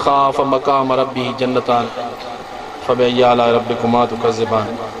वलिमन ख़ाफ़ मक़ाम रब्बी जन्नतान फबिअय्यि आला रब्बिकुमा तुकज़्ज़िबान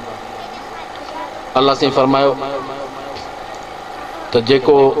अल्लाह साईं फरमायो त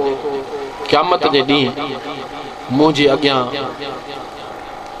जेको क़यामत जे ॾींहुं मुंहिंजे अॻियां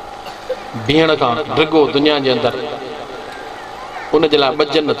बीहण खां डिगो दुनिया जे अंदरि उन जे लाइ ॿ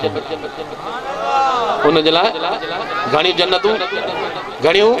जन्नतूं उन जे लाइ घणियूं जन्नतूं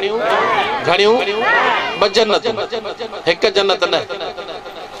घणियूं ॿ जन्नतूं हिकु जन्नत न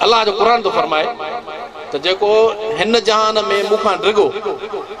अल्लाह जो क़ुरान थो फरमाए त जेको हिन जहान में मूंखां डिगो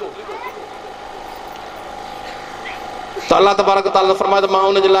त अल्लाह तबारक तआला फरमाए त मां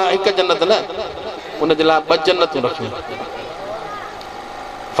उन जे लाइ हिकु जन्नत न उन जे लाइ ॿ जन्नतूं रखियूं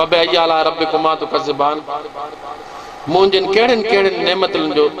फबिअय्यि आला रब्बिकुमा तुकज़्ज़िबान मुंहिंजनि कहिड़ियुनि कहिड़ियुनि नेमतुनि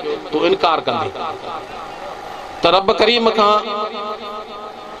जो तूं इनकार कंदी त रब करीम खां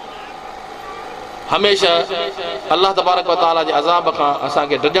हमेशह अल्लाह तबारक व तआला जे अज़ाब खां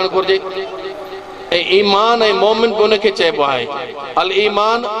असांखे डिॼणु घुरिजे ऐं ईमान ऐं मोमिन बि उनखे चइबो आहे अल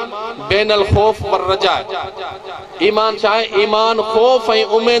ईमान बैनल ख़ौफ़ वर रजा ईमान छा आहे ईमान ख़ौफ़ ऐं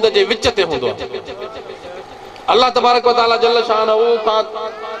उमेद जे विच ते हूंदो आहे अल्लाह तबारक व तआला जल शानहू खां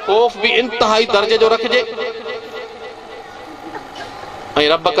ख़ौफ़ बि इंतिहाई दर्जे जो रखिजे ऐं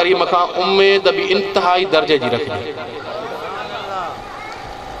रब करीम खां उमेद बि इंतिहाई दर्जे जी रखिजे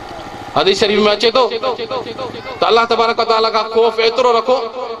हदीस शरीफ में अचे थो त अल्लाह तबारक व तआला खां ख़ौफ़ एतिरो रखो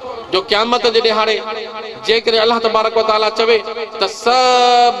जो क़यामत जे ॾिहाड़े जेकॾहिं अल्लाह तबारक व तआला चवे त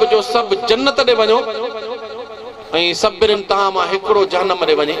सभु जो सभु जन्नत ॾे वञो ऐं सभिनीनि तव्हां मां हिकिड़ो जहन्नम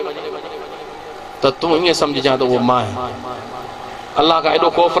ॾे वञे त तूं ईअं सम्झजां त उहो मां आहियां अल्लाह खां एॾो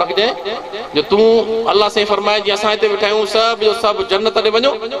ख़ौफ़ रखिजे जो तूं अल्लाह साईं फरमाए जीअं असां हिते वेठा आहियूं सभु जो सभु जन्नत ॾे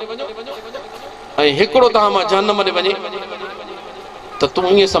वञो ऐं हिकिड़ो तव्हां मां जहन्नम ॾे वञे त तूं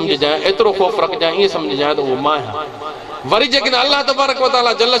ईअं सम्झजांइ एतिरो ख़ौफ़ रखजांइ ईअं सम्झजांइ त उहो मां आहियां वरी जेकॾहिं अल्लाह तबारक व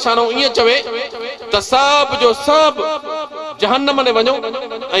तआला जल शानो ईअं चवे त सभु जो सभु जहन्नम ॾे वञो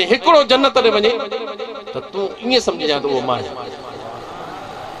ऐं हिकिड़ो जन्नत ॾे वञे त तूं ईअं सम्झजांइ त उहो मां आहियां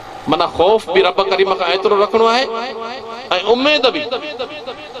माना ख़ौफ़ बि रब करीम खां एतिरो रखिणो आहे ऐं उमेद बि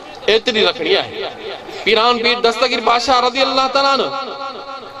एतिरी रखणी आहे पीरान पीर दस्तगीर बादशाह रज़ी अल्लाह ताला न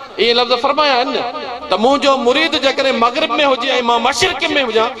इहे लफ़्ज़ फरमाया आहिनि त मुंहिंजो मुरीद जेकॾहिं मग़रिब में हुजे ऐं मां मशरिक़ में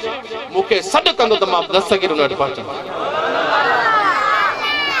हुजां मूंखे सॾु कंदो त मां दस्तगीर उन वटि पहुचंदुमि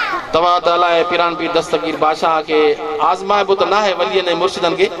तव्हां त अलाए पीरान पीर दस्तगीर बादशाह खे आज़माइबो त न आहे वलियनि ऐं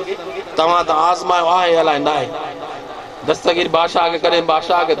मुर्शिदनि खे तव्हां त आज़मायो आहे अलाए न आहे दस्तगीर बादशाह खे कॾहिं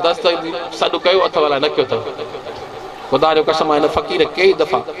बादशाह खे दस्तगीर सॾु कयो अथव अलाए न कयो अथव ख़ुदा जो कसम हिन फ़क़ीर कई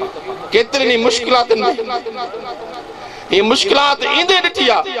दफ़ा केतिरनि मुश्किलातुनि में इहे मुश्किलात ईंदे ॾिठी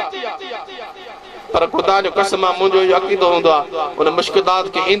आहे पर खुदा जो कसम आहे मुंहिंजो इहो अक़ीदो हूंदो आहे उन मुश्किलात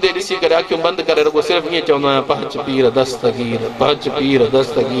खे ईंदे ॾिसी करे अखियूं बंदि करे रुॻो सिर्फ़ु ईअं चवंदो आहियां पहुच पीर दस्तगीर पहुच पीर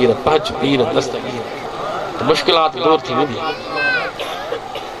दस्तगीर पहुच पीर दस्तगीर त मुश्किलात दूर थी वेंदी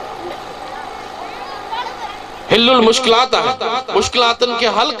हिलुल मुश्किलात आहे मुश्किलातनि खे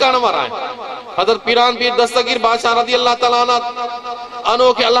हल करण वारा आहिनि हज़रत पीरान पीर दस्तगीर बादशाह रज़ी अल्लाह ताला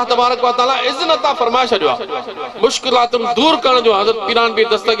अन्हो खे अल्लाह तबारक व तआला इज़्ज़त अता फरमाए छॾियो आहे मुश्किलातुनि दूर करण जो हज़रत पीरान पीर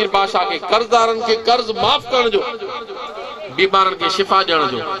दस्तगीर बादशाह खे कर्ज़दारनि खे कर्ज़ माफ़ करण जो बीमारनि खे शिफ़ा ॾियण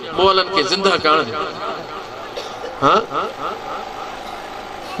जो मोहलनि खे ज़िंदह करण जो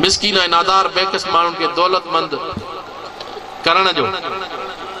मिस्कीन ऐं नादार बेकस माण्हुनि खे दौलतमंद करण जो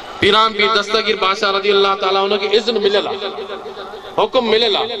पीरान पीर दस्तगीर बादशाह रज़ी अल्लाह ताला उनखे इज़्न मिलियल आहे हुकुम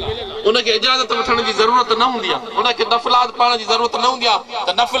मिलियल आहे उनखे इजाज़त वठण जी ज़रूरत न हूंदी आहे उनखे नफ़िलात पढ़ण जी ज़रूरत न हूंदी आहे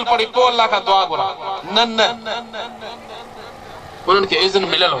त नफ़िल पढ़ी पोइ अल्लाह खां दुआ घुरा न उन्हनि खे इज़्न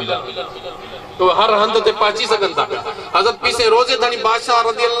मिलियल हूंदी आहे तो हर हंध ते पहुची सघनि था हज़रत पीसे रोज़े धणी बादशाह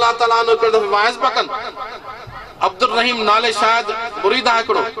रज़ी अल्लाह ताला अन्हु हिकिड़े दफ़े वाइज़ पिया कनि अब्दुल रहीम नाले शायद मुरीद आहे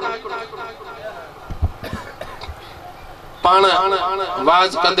हिकिड़ो पाण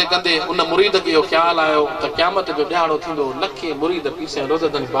वाज़ कंदे कंदे उन मुरीद खे इहो ख़्याल आयो त क़यामत जो ॾियारो थींदो लखे मुरीद पीसे रोज़े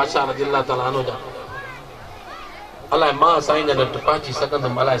धणी बादशाह रज़ी अल्लाह ताला अन्हु जा अलाए मां साईं जे वटि पहुची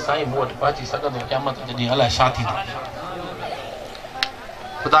सघंदुमि अलाए साईं मूं वटि पहुची सघंदो क़यामत जे ॾींहुं अलाए छा थींदो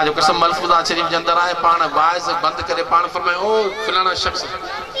खुदा जो कसम मलफूज़ा शरीफ़ जे अंदरि आहे पाण वाइज़ बंदि करे पाण फरमाए ओ फलाणा शख़्स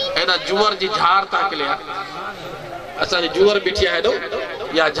हेॾा जूअर जी झार था किलिया असांजी जूअर बीठी आहे हेॾो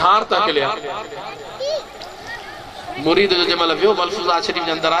या झार था किलिया मुरीद जो जंहिंमहिल वियो मलफूज़ा शरीफ़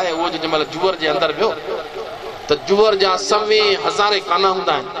जे अंदरि आहे उहो जंहिंमहिल जूअर जे अंदरि वियो त जूअर जा सवे हज़ारे काना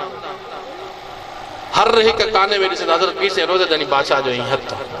हूंदा आहिनि हर हिकु काने में ॾिसंदा हज़रत पीर साईं रोज़े धणी बादशाह जो ई हथ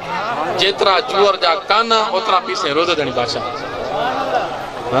जेतिरा जूअर जा काना ओतिरा पीर साईं रोज़े धणी बादशाह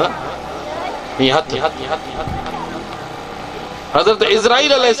हज़रत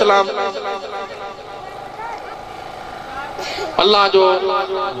इज़राइल अलैहिस्सलाम अल्लाह जो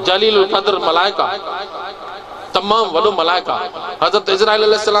जलीलुल क़द्र मलाइका तमाम वॾो मलाइका हज़रत इज़राइल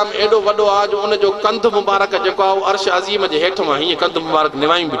अलैहिस्सलाम एॾो वॾो आहे जो उन जो कंध मुबारक जेको आहे अर्श अज़ीम जे हेठि मां हीअं कंध मुबारक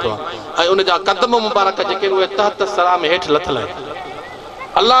निवाई बीठो आहे ऐं उन जा क़दम मुबारक जेके उहे तहत सरा में हेठि लथल आहिनि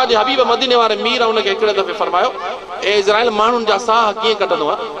अल्लाह जे हबीब मदीने वारे मीर उनखे हिकिड़े दफ़े फरमायो ए इज़राइल माण्हुनि जा साह कीअं कढंदो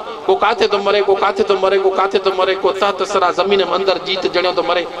आहे को काथे थो मरे को काथे थो मरे को काथे थो मरे को तहत सरा ज़मीन में अंदरि जीत जणियो थो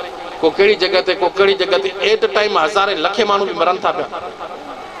मरे को कहिड़ी जॻह ते को कहिड़ी जॻह ते एट टाइम हज़ारे लखे माण्हू बि मरनि था पिया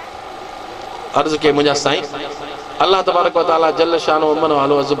अर्ज़ के मुंहिंजा साईं अल्लाह तबारक व तआला जल शानो अमन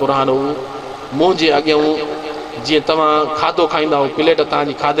वालो अज़ बुरहानो मुंहिंजे अॻियां जीअं तव्हां खाधो खाईंदा हो प्लेट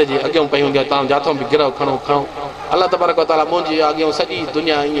तव्हांजी खाधे जे अॻियां पई हूंदी आहे तव्हां जाथो बि गिरहो खणो खणो अल्लाह तबारक व तआला मुंहिंजे अॻियां सॼी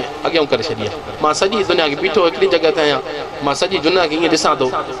दुनिया ईअं अॻियां करे छॾी आहे मां सॼी दुनिया खे बीठो हिकिड़ी जॻह ते आहियां मां सॼी दुनिया खे ईअं ॾिसां थो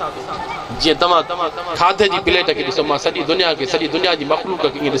जीअं तव्हां खाधे जी प्लेट खे ॾिसो मां सॼी दुनिया जी मख़लूक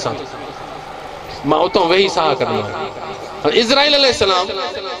खे ईअं ॾिसां थो मां उतां वेही साह कंदो आहियां इज़राइल अलैहिस्सलाम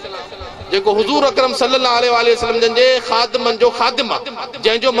जेको हुज़ूर अकरम सल्लल्लाहु अलैहि वसल्लम जे खादिमन जो खादिम आहे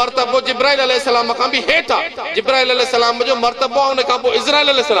जंहिंजो मर्तबो जिब्राइल अलैहिस्सलाम खां बि हेठि आहे जिब्राइल अलैहिस्सलाम जो मर्तबो आहे उन खां पोइ इज़राइल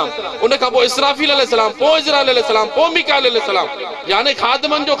अलैहिस्सलाम उन खां पोइ इसराफील अलैहिस्सलाम पोइ इज़राइल अलैहिस्सलाम पोइ मीकाइल अलैहिस्सलाम यानी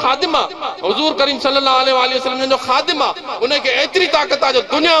खादिमन जो खादिम आहे हुज़ूर करीम सल्लल्लाहु अलैहि वसल्लम जो खादिम आहे उनखे एतिरी ताक़त आहे जो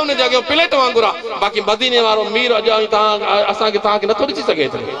दुनिया उन जे अॻियां प्लेट वांगुरु आहे बाक़ी मदीने वारो मीर अॼु तव्हांखे नथो ॾिसी सघे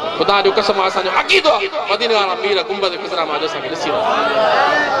ख़ुदा जो कसम आहे असांजो अक़ीदो आहे मदीने वारा मीर गुंबद ख़िज़रा मां अॼु असांखे ॾिसी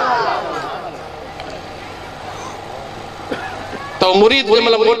रहिया तो मुरीद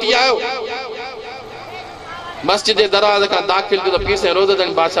जंहिंमहिल मोटी आयो मस्जिद जे दरवाज़े खां दाख़िल थियो त पीर साईं रोज़े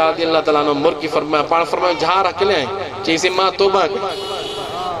धणी बादशाह रज़ी अल्लाह ताला अन्हु मुर्गी फरमाया पाण फरमायो झार अकेले आहीं चईंसीं मां तौबा कई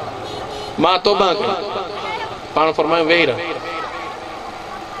पाण फरमायो वेही रह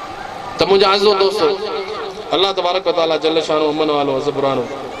त मुंहिंजा अज़ीज़ो दोस्तो अल्लाह तबारक व तआला जल शानो अमन वालो अज़ बुरहानो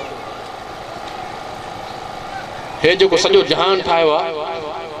हे जेको सॼो जहान ठाहियो आहे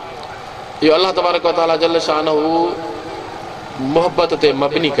इहो अल्लाह तबारक व तआला जल शानो मोहब्बत ते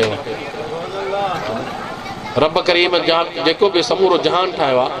मबनी कयो रब करीम जेको बि समूरो जहान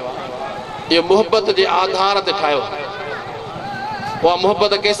ठाहियो आहे इहो मोहब्बत जे आधार ते ठाहियो उहा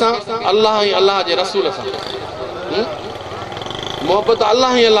मोहब्बत कंहिंसां अल्लाह ऐं अल्लाह जे रसूल सां मोहब्बत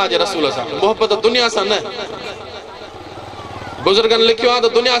अल्लाह ऐं अल्लाह जे रसूल सां मोहब्बत दुनिया सां न बुज़ुर्गनि लिखियो आहे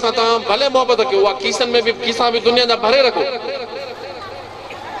त दुनिया सां तव्हां भले मोहब्बत कयो उहा कीसनि में बि कीसा बि दुनिया जा भरे रखो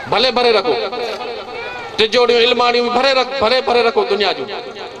भले रखो तिजोड़ियूं इल्माड़ियूं भरे रखो दुनिया जूं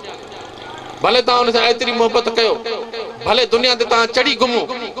भले तव्हां उन सां एतिरी मोहब्बत कयो भले दुनिया ते तव्हां चढ़ी घुमो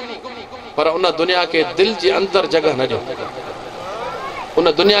पर उन दुनिया खे दिलि जे अंदरि जॻह न ॾियो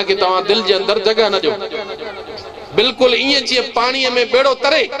उन दुनिया खे तव्हां दिलि जे अंदरि जॻह न ॾियो बिल्कुलु ईअं जीअं पाणीअ में बेड़ो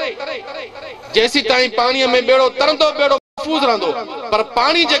तरे जैसी ताईं पाणीअ में बेड़ो तरंदो बेड़ो महफूज़ रहंदो पर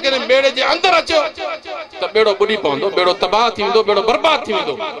पाणी जेकॾहिं बेड़े जे अंदरि अचो त बेड़ो बुॾी पवंदो बेड़ो तबाह थी वेंदो बेड़ो बर्बाद थी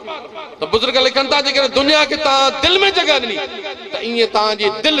वेंदो त बुज़ुर्ग लिखनि था जेकॾहिं दुनिया खे तव्हां दिलि में जॻह ॾिनी त ईअं तव्हांजी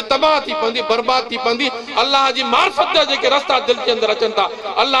दिलि तबाह थी पवंदी बर्बाद थी पवंदी अलाह जी मार्फत जा जेके रस्ता दिलि जे अंदरि अचनि था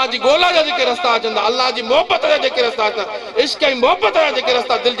अलाह जी ॻोल्हा जा जेके रस्ता अचनि था अलाह जी मोहबत जा जेके रस्ता अचनि इश्क ऐं मोहबत जा जेके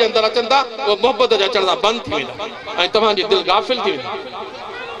रस्ता दिलि जे अंदरि अचनि था उहे मोहबत जे अचण सां बंदि थी वेंदा ऐं तव्हांजी दिलि गाफ़िल थी वेंदी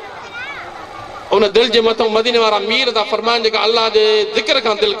उन दिल जे मथां मदीने वारा मीर था फरमाइनि जेका अल्लाह जे ज़िक्र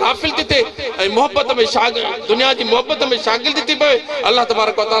खां दिलि गाफ़िल थी थिए ऐं मोहबत में दुनिया जी मोहबत में शागिल थी पवे अल्लाह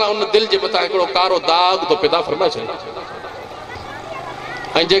तबारक व तआला उन दिलि जे मथां हिकिड़ो कारो दाग थो पैदा फरमाए छॾे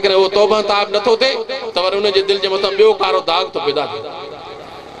ऐं जेकॾहिं उहो तौबा ताब नथो थिए त वरी उन जे दिलि जे मथां ॿियो कारो दाग थो पैदा थिए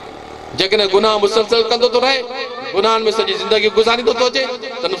जेकॾहिं गुनाह मुसलसल कंदो थो रहे गुनाहनि में सॼी ज़िंदगी गुज़ारींदो थो अचे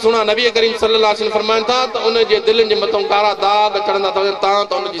त सुहिणा नबी करीम सल्लल्लाहु अलैहि वसल्लम फरमाइनि था त उन जे दिलनि जे मथां कारा दाग चढ़ंदा था वञनि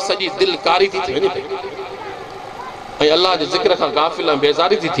त उनजी सॼी दिलि कारी थी वञे पई ऐं अलाह जे ज़िक्र खां गाफ़िल ऐं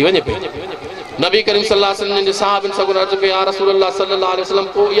बेज़ारी थी वञे पई नबी करीम सल्लल्लाहु अलैहि वसल्लम जे सहाबनि सगुन अर्ज़ कयो या रसूल अल्लाह सल्लल्लाहु अलैहि वसल्लम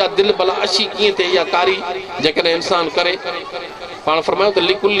पोइ इहा दिलि भला अशी कीअं थिए इहा कारी जेकॾहिं इंसान करे पाण फरमायो त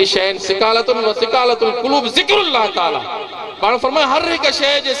लिकुल्ली शैइन सिकालतुन व सिकालतुल क़ुलूब ज़िक्रुल्लाह ताला पाण फरमायो हर हिक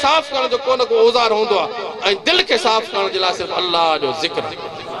शइ जे साफ़ करण जो को न को औज़ार हूंदो आहे ऐं दिलि खे साफ़ करण जे लाइ सिर्फ़ु अल्लाह जो ज़िक्र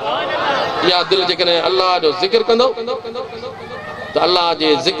इहा दिलि जेकॾहिं अल्लाह जो ज़िक्र कंदो त अल्लाह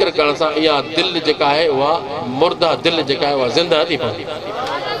जे ज़िक्र करण सां इहा दिलि जेका आहे उहा मुर्दा दिलि जेका आहे उहा ज़िंदा थी पवंदी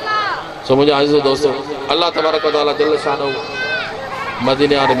सो मुंहिंजा अज़ीज़ दोस्तो अल्लाह तबारक व तआला जल शानो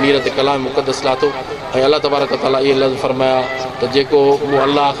मदीने वारे मीर ते कलाम मुक़दस लाथो ऐं अल्लाह तबारक व तआला इहे लफ़्ज़ फरमाया त जेको मूं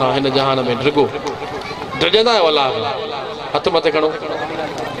अल्लाह खां हिन जहान में डिगो डिॼंदा आहियो अल्लाह खां हथ मथे खणो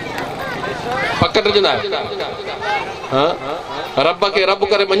पक डिॼंदा आहियो हा रब खे रब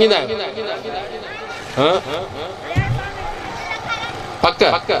करे मञींदा आहियो हा पक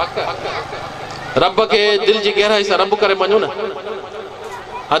रब खे दिलि जी गहराई सां रब करे मञो न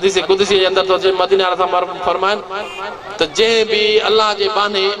हदीस कुदसी जे अंदरि थो अचे मदीने वारा फरमाइनि त जंहिं बि अल्लाह जे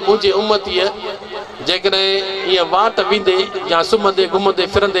बहाने मुंहिंजे उम्मतीअ जेकॾहिं ईअं वाट वेंदे या सुम्हंदे घुमंदे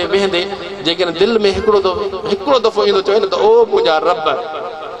फिरंदे वेहंदे जेकॾहिं दिलि में हिकिड़ो दफ़ो ईंदो चवे न त ओ मुंहिंजा रब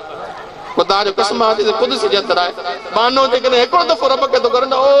ख़ुदा जो कसम हदीस कुदसी जे अंदरि आहे बहानो जेकॾहिं हिकिड़ो दफ़ो रब खे थो करे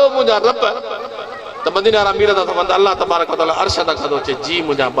न ओ मुंहिंजा रब त मदीने वारा मीर था वंदा अल्लाह तबारक व तआला अर्श तां थो अचे जी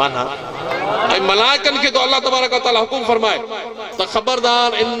मुंहिंजा बाना ऐं मलाइकनि खे तो अल्लाह तबारक व तआला हुकुम फरमाए त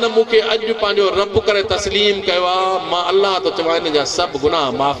ख़बरदार इन मूंखे अॼु पंहिंजो रब करे तस्लीम कयो आहे मां अल्लाह तो चवां इन जा सभु गुनाह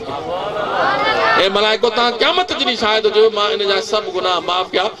माफ़ कया ए मलाइको तव्हां क़यामत जे ॾींहुं शायदि हुजो मां इन जा सभु गुनाह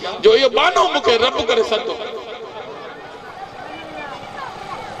माफ़ कया जो इहो बानो मूंखे रब करे सघंदो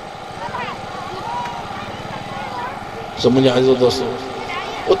सो मुंहिंजा अज़ीज़ दोस्त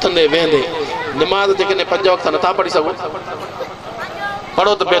उथंदे वेहंदे नमाज़ जेकॾहिं 5 वक़्त नथा पढ़ी सघो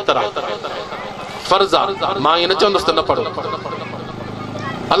पढ़ो त बहितर आहे फर्ज़ आहे मां ईअं न चवंदुसि त न पढ़ो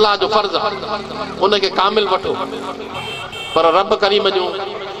अल्लाह जो फर्ज़ आहे उनखे कामिल वठो पर रब करीम जूं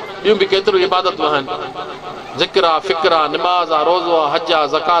ॿियूं बि केतिरियूं इबादतूं आहिनि ज़िक्र आहे फ़िक्र आहे निमाज़ आहे रोज़ो आहे हज आहे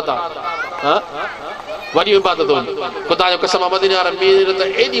ज़कात आहे वॾियूं इबादतूं आहिनि ख़ुदा जो कसम मदीने वारा मीर त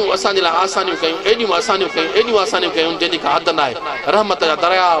एॾियूं असांजे लाइ आसानियूं कयूं एॾियूं आसानियूं कयूं जंहिंजी का हद न आहे रहमत जा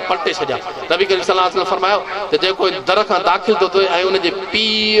दरिया पलटे छॾिया नबी करीम सल्लल्लाहु अलैहि वसल्लम फरमायो त जेको दर खां दाख़िल थो थिए ऐं उनजे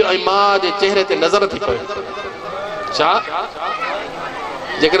पीउ ऐं माउ जे चेहरे ते नज़र थी पवे छा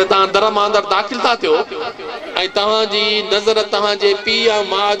जेकॾहिं तव्हां दर मां अंदरि दाख़िल था थियो ऐं तव्हांजी नज़र तव्हांजे पीउ ऐं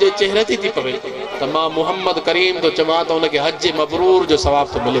माउ जे चेहरे ते थी पवे त मां मुहम्मद करीम थो चवां त हुनखे हज मबरूर जो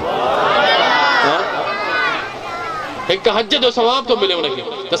सवाब थो मिले हिकु हज जो सवाब थो मिले उनखे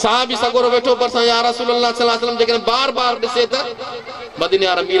त साहबी सगोरो वेठो पर या रसूल अल्लाह सल्लल्लाहु अलैहि वसल्लम जेकॾहिं बार बार ॾिसे त मदीने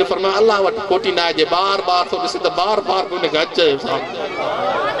वारा मीर फरमाया अल्लाह वटि खोटी न आहे जे बार बार थो ॾिसे त बार बार उनखे हज जो सवाब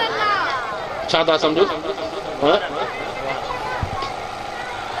छा था सम्झो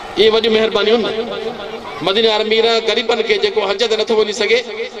इहे वॾियूं महिरबानियूं मदीने वारा मीर ग़रीबनि खे जेको हज ते नथो वञी सघे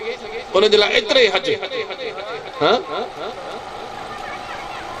उनजे लाइ एतिरे हज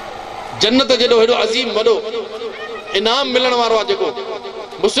जन्नत जेॾो हेॾो अज़ीम वॾो इनाम मिलण वारो आहे जेको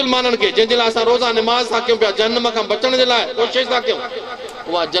मुस्लमाननि खे जंहिंजे लाइ असां रोज़ा निमाज़ था कयूं पिया जनम खां बचण जे लाइ कोशिशि था कयूं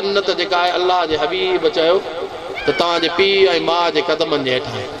उहा जन्नत जेका आहे अल्लाह जे हबीब चयो त तव्हांजे पीउ ऐं माउ जे क़दमनि जे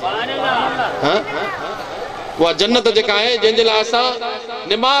हेठां आहे उहा जन्नत जेका आहे जंहिंजे लाइ असां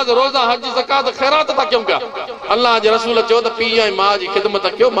निमाज़ रोज़ा हज ज़कात ख़ैरात था कयूं पिया अल्लाह जे रसूल चयो त पीउ ऐं माउ जी ख़िदमत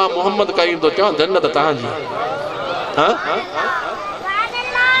कयो मां मुहम्मद करीम थो चवां जन्नत तव्हांजी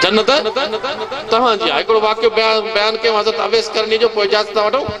जन्नत तव्हांजी आहे हिकिड़ो वाक़ियो बयानु कयूं हज़रत अवैस करनी जो पोइ इजाज़त था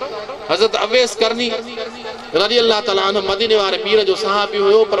वठूं हज़रत अवैस करनी रज़ी अल्लाह ताला अन्हु मदीने वारे मीर जो सहाबी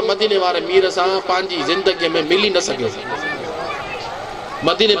हुयो पर मदीने वारे मीर सां पंहिंजी ज़िंदगीअ में मिली न सघियो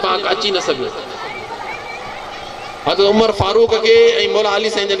मदीने पाक अची न सघियो हज़रत उमर फारूक के ऐं मौला अली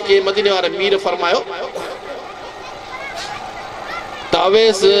साईं जन के मदीने वारे मीर फरमायो त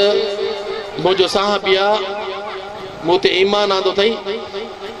अवेस मुंहिंजो साहबी आहे मूं ते ईमान आंदो अथई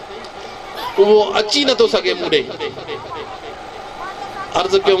उहो अची नथो सघे मूं ॾे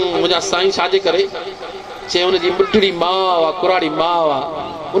अर्ज़ु कयूं मुंहिंजा साईं छाजे करे चई हुनजी बुढड़ी माउ आहे कुराड़ी माउ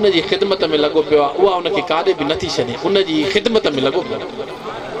आहे उनजी ख़िदमत में लॻो पियो आहे उहा उनखे काॾे बि नथी छॾे उनजी ख़िदमत में लॻो पियो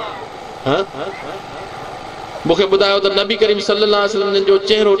हा मूंखे ॿुधायो त नबी करीम सल्लल्लाहु अलैहि वसल्लम जो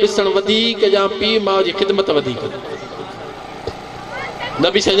चहिरो ॾिसणु वधीक या पीउ माउ जी ख़िदमत वधीक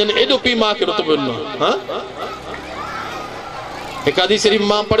नबी साईं एॾो पीउ माउ खे रुतबो ॾिनो हा हिकु हदीस शरीफ़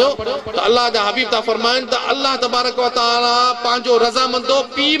मां पढ़ियो त अल्लाह जा हबीब था फरमाइनि त अल्लाह तबारक व तआला पंहिंजो रज़ामंदो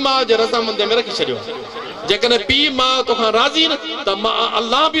पीउ माउ जे रज़ामंदे में रखी छॾियो जेकॾहिं पीउ माउ तोखां राज़ी न त मां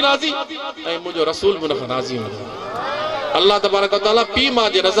अल्लाह बि राज़ी ऐं मुंहिंजो रसूल बि उनखां राज़ी हूंदो अल्लाह तबारक व तआला पीउ माउ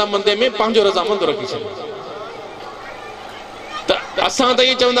जे रज़ामंदे में पंहिंजो रज़ामंदो रखी छॾियो त असां त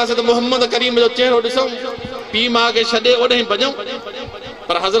ईअं चवंदासीं त मोहम्मद करीम जो चहिरो ॾिसूं पीउ माउ खे छॾे ओॾे भॼूं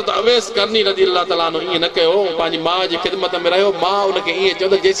पर हज़रत अवैस करनी रज़ी अल्लाह ताला अन्हु ईअं न कयो पंहिंजी माउ जी ख़िदमत में रहियो माउ उनखे ईअं चयो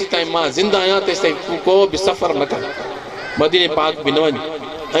त जेसीं ताईं मां ज़िंदा आहियां तेसि ताईं तूं को बि सफ़र न कर मदीने पाक बि न वञ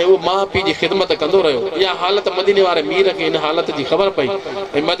ऐं उहो माउ पीउ जी ख़िदमत कंदो रहियो इहा हालत मदीने वारे मीर खे इन हालत जी ख़बर पई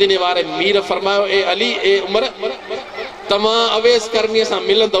ऐं मदीने वारे मीर फरमायो ए अली ए उमर तव्हां अवैस करनीअ सां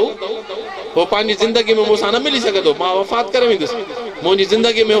मिलंदव वो पंहिंजी ज़िंदगी में मूंसां न मिली सघंदो मां वफ़ात करे वेंदुसि मुंहिंजी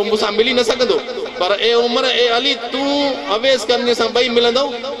ज़िंदगी में मूंसां मिली न सघंदो पर ए उमर ए अली तूं अवैस करनीअ सां ॿई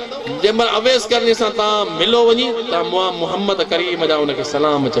मिलंदव जंहिं महिल अवैस करनीअ सां तव्हां मिलो वञी त मां मुहम्मद करीम जा उनखे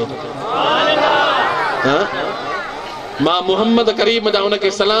सलाम चइजो मां मुहम्मद करीम जा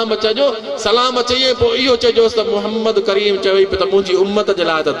उनखे सलाम चइजो सलाम चई पोइ इहो चइजोसि त मुहम्मद करीम चवई पियो त मुंहिंजी उम्मत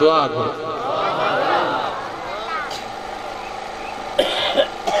जे लाइ त दुआ घुर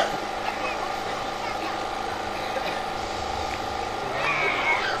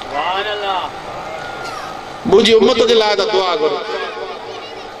मुंहिंजी उम्मत जे लाइ त दुआ घुर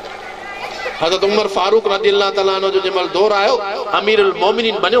हज़रत उमर फारूक रज़ी अल्लाह ताला अन्हु जो जंहिं महिल दौर आयो अमीरुल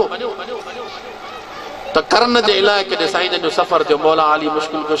मोमिनीन बनियो त करन जे इलाइक़े ते साईं जन जो सफ़र थियो मौला अली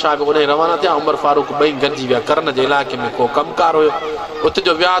मुश्किल कुशा बि उॾे रवाना थिया उमर फारूक ॿई गॾिजी विया करन जे इलाइक़े में को कमकार हुयो उते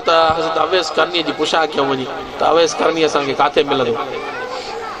जो विया त हज़रत अवैस करनीअ जी पुछा कयूं वञी त अवैस करनी असांखे किथे मिलंदो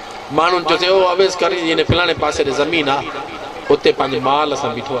माण्हुनि चयो चयो अवैस करनी जी हिन फलाणे पासे ते ज़मीन आहे उते पंहिंजे माल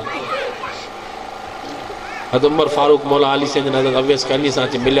सां बीठो आहे हज़रत उमर फारूक मौला अली साईं जन हज़रत अवैस करनी सां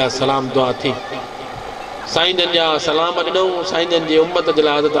अची मिलिया सलाम दुआ थी साईं जन जा सलाम ॾिनऊं साईं जन जी उम्मत जे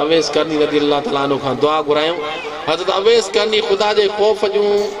लाइ हज़रत अवैस करनी रज़ी अल्लाह ताला अन्हु खां दुआ घुरायूं हज़रत अवैस करनी ख़ुदा जे ख़ौफ़ जूं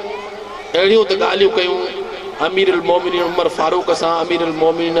अहिड़ियूं त ॻाल्हियूं कयूं अमीरुल मोमिनीन उमर फारूक सां अमीरुल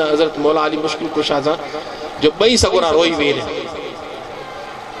मोमिनीन हज़रत मौला अली मुश्किल कुशा सां जो ॿई सगुरा रोई वेही रहिया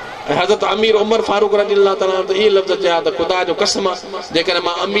हज़रत अमीर उमर फारूक रज़ी अल्लाह ताला त इहे लफ़्ज़ चया त ख़ुदा जो कसम जेकॾहिं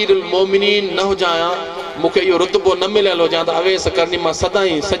मां अमीरुल मोमिनीन न हुजां मूंखे इहो रुतबो न मिलियल हुजां त अवैस करनी मां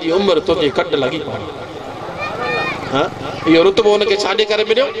सदाईं सॼी उमिरि तुंहिंजे कट लॻी पवंदी इहो रुतबो हुनखे छाॾे करे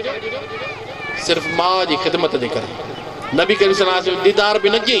मिलियो सिर्फ़ु माउ जी ख़िदमत जे करे नबी करीम सल्लल्लाहु अलैहि वसल्लम दीदार बि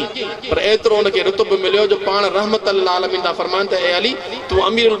न कयईं पर एतिरो हुनखे रुतबो मिलियो जो पाण रहमत लिल आलमीन था फरमाइनि त ए अली तूं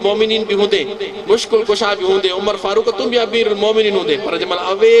अमीरुल मोमिनीन बि हूंदे मुश्किल कुशा बि हूंदे उमर फारूक तूं बि अमीरुल मोमिनीन हूंदे पर जंहिं महिल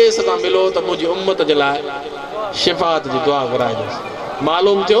अवैस सां मिलो त मुंहिंजी उम्मत जे लाइ शिफ़ात जी दुआ घुराइजोसि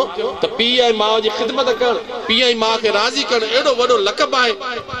मालूम थियो त पीउ ऐं माउ जी ख़िदमत करणु पीउ ऐं माउ खे राज़ी करणु एॾो वॾो लक़ब आहे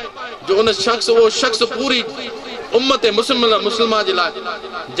जो उन शख़्स उहो शख़्स पूरी उम्मत मुस्लिमा जे लाइ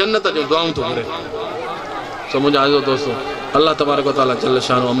जन्नत जो दुआऊं थो घुरे सो मुंहिंजा आज़ो दोस्तो अल्लाह तबारक व तआला जल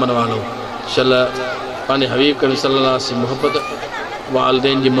शानो अमन वालो शल पंहिंजे हबीब करीम सल्लल्लाहु अलैहि वसल्लम मोहब्बत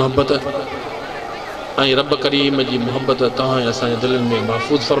वालिदैन जी मोहब्बत ऐं रब करीम जी मोहब्बत तव्हां असांजे दिलनि में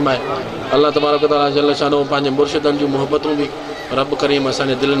महफ़ूज़ फरमाए अल्लाह तबारक व तआला जल शानो पंहिंजे मुर्शिदनि जूं मोहब्बतूं बि रब करीम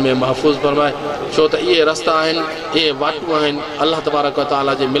असांजे दिलनि में महफ़ूज़ फरमाए छो त इहे रस्ता आहिनि इहे वाटूं आहिनि अल्लाह तबारक व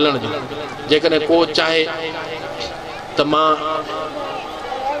तआला जे मिलण जूं जेकॾहिं को चाहे त मां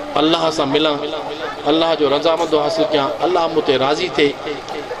अल्लाह सां मिलां अल्लाह जो रज़ामंदो हासिल कयां अल्लाह मूं ते राज़ी थिए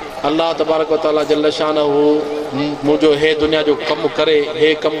अल्लाह तबारक व तआला जल शानहू मुंहिंजो हे दुनिया जो कमु करे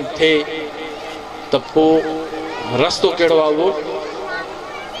हे कमु थिए त पोइ रस्तो कहिड़ो आहे उहो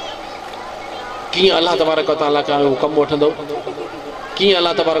कीअं अल्लाह तबारक व तआला खां उहो कमु वठंदो कीअं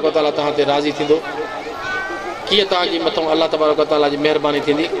अल्लाह तबारक व तआला तव्हां ते राज़ी थींदो कीअं तव्हांजी मथां अल्लाह तबारक व तआला जी महिरबानी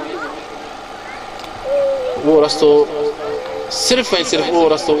थींदी उहो रस्तो सिर्फ़ु ऐं सिर्फ़ु उहो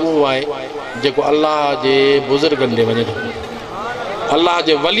रस्तो उहो आहे जेको अल्लाह जे बुज़ुर्गनि ॾे वञे थो अल्लाह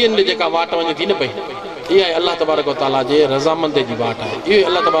जे वलियनि ॾे जेका वाट वञे थी न पई इहा आहे अल्लाह तबारक व तआला जे रज़ामंदे जी वाट आहे इहो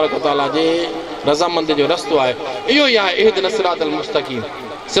अल्लाह तबारक व तआला जे रज़ामंदी जो रस्तो आहे इहो ई आहे इहदिना सिरातल मुस्तक़ीम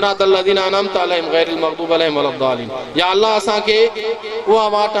सिरातल लज़ीना अनअमता अलैहिम गैरिल मग़दूबि अलैहिम वलद्दालिन या अल्लाह असांखे उहा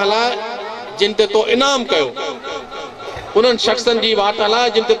वाट हलाए जिन ते तो इनाम कयो उन्हनि शख़्सनि जी वाट हलाए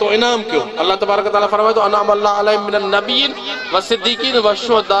जिन ते तो इनाम कयो अल्लाह तबारक व तआला फरमाए थो अनअम अल्लाह अलैहिम मिनन नबिय्यिन व सिद्दीक़ीन व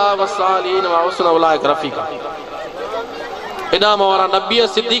शुहदा व सालिहीन व हुस्न उलाइका रफ़ीक़ा इनाम वारा नबी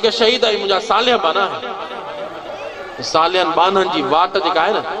सिद्दीक़ शहीद ऐं मुंहिंजा सालिह बाना सालिहनि बाननि जी वाट जेका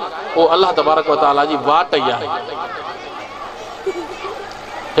आहे न उहो अल्लाह तबारक व तआला जी वाट ई आहे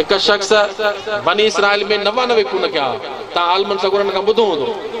हिकु शख़्स बनी इसराइल में 99 खून कया तव्हां आलमनि सगुरनि खां ॿुधो हूंदो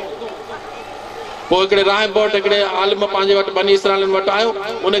पोइ हिकिड़े राहिब वटि हिकिड़े आलिम पंहिंजे वटि बनी इसराइल वटि आयो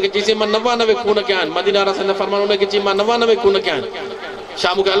उनखे चईसीं मां 99 खून कया आहिनि मदीना रसूल फरमायो उनखे चई मां 99 खून कया आहिनि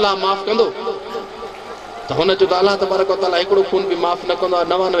छा मूंखे अलाह माफ़ कंदो त हुन चयो त अलाह तबारक व तआला हिकिड़ो खून बि माफ़ न कंदो आहे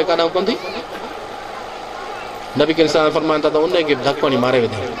 99 कान कंदी नबी करीम फरमाइनि था त उनखे धकु हणी मारे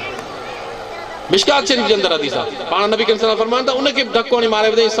विधई मिशकात शरीफ़ जे अंदरि हदीस आहे पाण नबी करीम फरमाइनि था उनखे बि धकु हणी मारे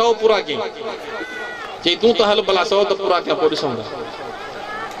विधई 100 पूरा कयईं चई तूं त हल भला 100 त पूरा कया पोइ ॾिसूं था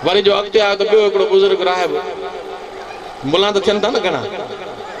वरी जो अॻिते आयो त ॿियो हिकिड़ो बुज़ुर्ग राहिब मुला त थियनि था न घणा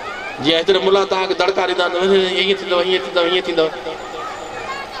जीअं हेतिरे मुला तव्हांखे दड़का ॾींदा ईअं थींदव हीअं थींदव हीअं थींदव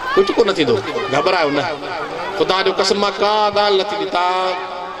कुझु कोन थींदो घबरायो न ख़ुदा जो कसम का ॻाल्हि न थींदी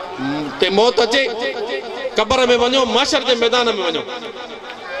तव्हां ते मौत अचे क़बर में वञो महशर जे मैदान में वञो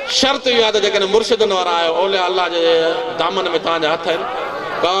शर्त इहा आहे त जेकॾहिं मुर्शिदनि वारा आहियो औलिया अल्लाह जे दामन में तव्हांजा हथ आहिनि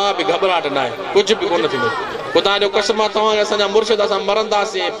का बि घबराहट न आहे कुझु बि कोन थींदो ख़ुदा जो कसम तव्हांखे असांजा मुर्शिद असां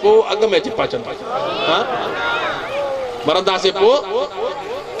मरंदासीं पोइ अॻु में चिपा चवंदा मरंदासीं पोइ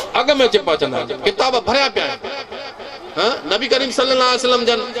अॻु में चिपा चवंदा किताब भरिया पिया आहिनि नबी करीम सल्लल्लाहु अलैहि वसल्लम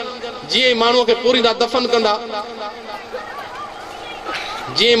जन जीअं माण्हूअ खे पूरींदा दफ़न कंदा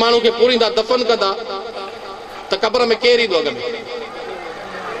जीअं माण्हू खे पूरींदा दफ़न कंदा त क़बर में केरु ईंदो अॻु में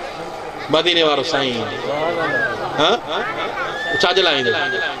मदीने वारो साईं छाजे लाइ ईंदो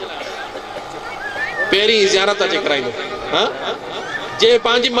पहिरीं ज़ियारत अची कराईंदो जे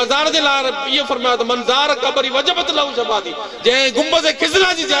पंहिंजी मज़ार जे लाइ इहो फरमायो त मंज़ार क़बरी वजबत लहू शफ़ाअती जंहिं गुंबज़ ख़िज़रा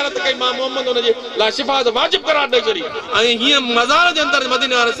जी ज़ियारत कई मां मोहम्मद हुनजे लाइ शिफ़ाअत वाजिब करार ॾेई छॾी ऐं हीअं मज़ार जे अंदरि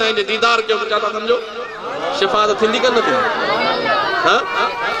मदीने वारे साईं जे दीदार कयो छा था सम्झो शिफ़ाअत थींदी कान न थींदी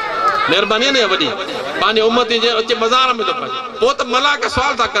महिरबानी आहे न वॾी पंहिंजे उम्मती जे अचे मज़ार में थो पए पोइ त मलाइका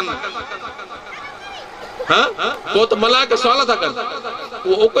सुवाल था कनि पोइ त मलाइका सुवाल था कनि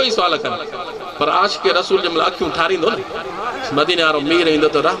उहो ओको ई सुवाल कनि पर आशिक़ रसूल जे महिल अखियूं ठारींदो न मदीने वारो मीर ईंदो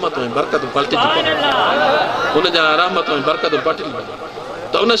त रहमतूं ऐं बरकतूं पलटिजी हुनजा रहमतूं ऐं बरकतूं पलटिजी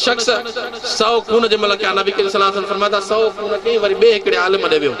त उन शख़्स 100 खून जे महिल कया नबी करीम सल्लल्लाहु अलैहि वसल्लम फरमाया 100 खून कई वरी ॿिए हिकिड़े आलिम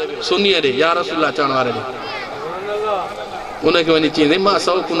ॾे वियो सुन्नीअ ॾे या रसूल चवण वारे ॾे उनखे वञी चईंदे मां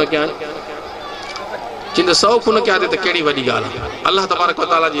 100 खून कया आहिनि चईंदे 100 खून कया अथई त कहिड़ी वॾी ॻाल्हि आहे अल्लाह तबारक व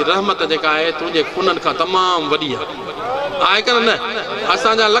तआला जी रहमत जेका आहे तुंहिंजे खूननि खां तमामु वॾी आहे कान न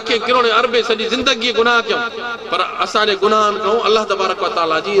असांजा लखे किरोड़े अरबे सॼी ज़िंदगी गुनाह कयूं पर असांजे गुनाहनि खां अल्लाह तबारक व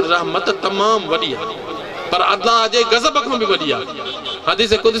तआला जी रहमत तमामु वॾी आहे पर अल्लाह जे गज़ब खां बि वॾी आहे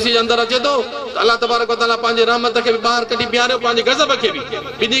हदीस कुदसी जे अंदरि अचे थो त अल्लाह तबारक व तआला पंहिंजे रहमत खे बि ॿाहिरि कढी बीहारियो पंहिंजे गज़ब खे बि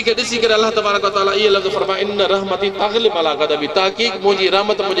ॿिन्ही खे ॾिसी करे अल्लाह तबारक व तआला इहे लफ़्ज़ फरमाए इन रहमती तग़लिब अला ग़ज़बी तहक़ीक़ मुंहिंजी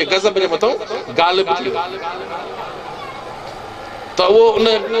रहमत मुंहिंजे गज़ब जे मथां ग़ालिब थी त उहो उन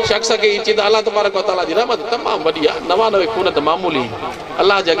शख़्स खे चई त अल्लाह तबारक व तआला जी रहमत तमामु वॾी आहे 99 खून त मामूली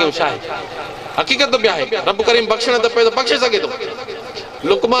अल्लाह जे अॻियां छा आहे हक़ीक़त बि आहे रब करीम बख़्शण त पए त बख़्शे सघे थो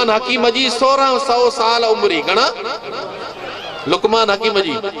लुकमान हकीम जी 1600 साल उमिरि घणा लुकमान हकीम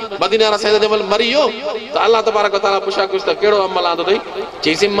जी मदीने वारा साईं जब मरी वियो त अल्लाह तबारक व तआला पुछा कुझु त कहिड़ो अमल आंदो अथई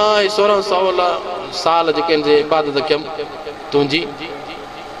चईसीं मां 1600 साल जेके जे इबादत कयमि तुंहिंजी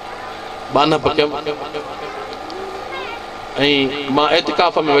बानप कयमि ऐं मां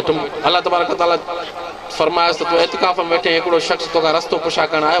एतिकाफ़ में वेठुमि अल्लाह तबारक व तआला फरमायसि त तूं एतिकाफ़ में वेठे हिकिड़ो शख़्स तोखां रस्तो पुछा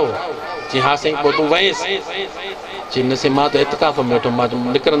करणु आयो चई हा साईं पोइ तूं वएंसि चई न साईं मां त एतिकाफ़ में वेठुमि मां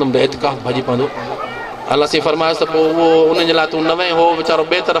निकिरंदुमि त एतिकाफ़ भॼी पवंदो अल्लाह साईं फरमायसि त पोइ उहो उनजे लाइ तूं न वएं हो वीचारो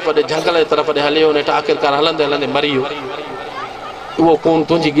ॿिए तरफ़ ॾे झंगल जे तरफ़ ॾे हलियो उन आख़िरकार हलंदे हलंदे मरी वियो उहो खून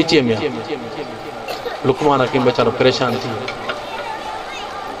तुंहिंजी ॻिचीअ में आहे लुकमान हकीम वीचारो परेशान थी वियो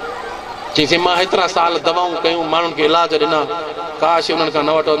चईसीं मां हेतिरा साल दवाऊं कयूं माण्हुनि खे इलाज ॾिना काश उन्हनि खां न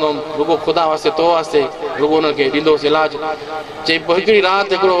वठंदो हुउमि रुगो ख़ुदा वास्ते तो वास्ते रुगो उन्हनि खे ॾींदोसि इलाज चई पोइ हिकिड़ी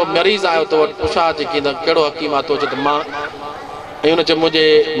राति हिकिड़ो मरीज़ आयो तो वटि पुछा चई की कहिड़ो हकीम आहे तो चए त मां ऐं हुन चयो मुंहिंजे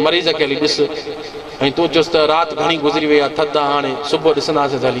मरीज़ खे हली ॾिस ऐं तूं चयुसि त राति घणी गुज़री वई आहे थधि आहे हाणे सुबुह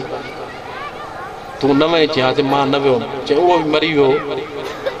ॾिसंदासीं हली तूं न वएं चई हा मां न वियो चई उहो बि मरी वियो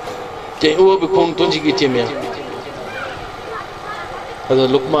चई उहो बि खून तुंहिंजी ॻिचीअ में आहे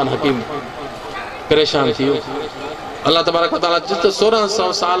लुकमान हकीम परेशान थी वियो अल्लाह तबारक व तआला जित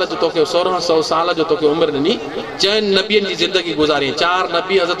 1600 साल जो तोखे 1600 साल जो तोखे उम्र ॾिनी, 4 नबियनि जी ज़िंदगी गुज़ारी। 4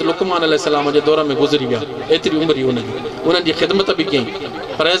 नबी हज़रत लुकमान अलैहिस्सलाम जे दौर में गुज़री विया। एतिरी उम्र ही उन्हनि जी ख़िदमत बि कई,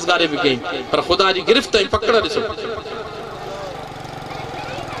 परहेज़गारी बि कई, पर ख़ुदा जी गिरफ़्त ऐं पकड़ ॾिसो।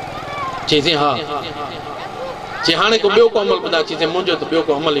 चईं हा, चई हाणे को ॿियो को अमल ॿुधाए। चईं मुंहिंजो त ॿियो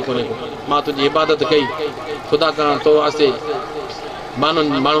को अमल ई कोन्हे को, मां तुंहिंजी इबादत कई, ख़ुदा खां तो वास्ते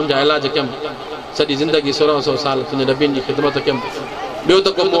माण्हुनि जा इलाज कयमि, सॼी ज़िंदगी 1600 साल तुंहिंजे नबियुनि जी ख़िदमत कयमि, ॿियो त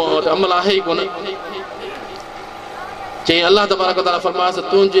को मूं वटि अमल आहे ई कोन। चईं अल्लाह तबारक व तआला फरमायसि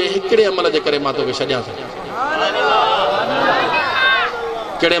तुंहिंजे हिकिड़े अमल जे करे मां तोखे छॾियां थो।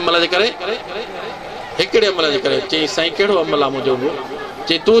 कहिड़े अमल जे करे? हिकिड़े अमल जे करे। चईं साईं कहिड़ो अमल आहे मुंहिंजो?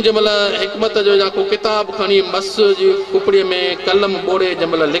 चई तूं जंहिंमहिल हिकमत जो या को किताब खणी मस जी कुपड़ीअ में कलम ॿोड़े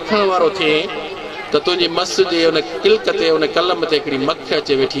जंहिंमहिल लिखण वारो थिए त तुंहिंजी मस जे उन किल्क ते उन कलम ते हिकिड़ी मख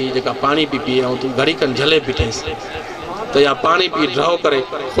अचे वेठी जेका पाणी पई पीए ऐं तूं घड़ी खनि झले बीठेसि त या पाणी पी ड्रहो करे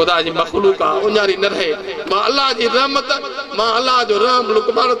ख़ुदा जी मख़लूक आहे उञारी न रहे। मां अलाह जी रहमत, मां अलाह जो रहम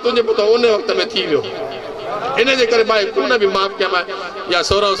लुकमान तुंहिंजे पुठियां उन वक़्त में थी वियो। इन जे करे भाई खून बि माफ़ कया मां या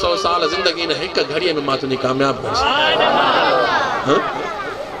 1600 साल ज़िंदगी न हिकु घड़ीअ में मां तुंहिंजी कामयाबु कयसि।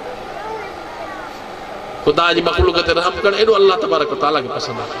 ख़ुदा जी मख़लूक ते रहम करणु एॾो अल्लाह तबारक व तआला खे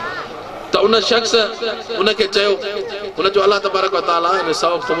पसंदि आहे। त उन शख़्स उनखे चयो, उनजो अल्लाह तबारक व तआला इन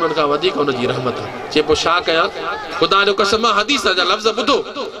सबब उन्हनि खां वधीक उनजी रहमत आहे। चए पोइ छा कयां? ख़ुदा जो कसम आहे हदीस जा लफ़्ज़ ॿुधो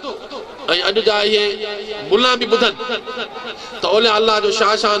ऐं अॼु जा इहे मुला बि ॿुधनि त ओलिया अल्लाह जो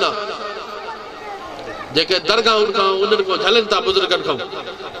शाह शान आहे जेके दरगाहुनि खां उन्हनि खां झलनि था बुज़ुर्गनि खां।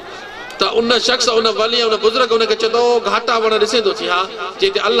 त उन शख़्स उन वली उन बुज़ुर्ग उनखे चवंदो घाटा वण ॾिसे थो थी। हा चई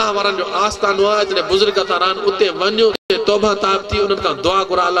त अल्लाह वारनि जो आस्थानो आहे, जिते बुज़ुर्ग था रहनि उते वञो, तौबा ताब थी उन्हनि खां दुआ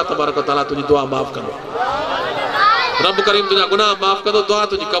घुरा, अल्लाह तबारक व तआला तुंहिंजी दुआ माफ़ कंदो, रब करीम तुंहिंजा गुनाह माफ़ कंदो, दुआ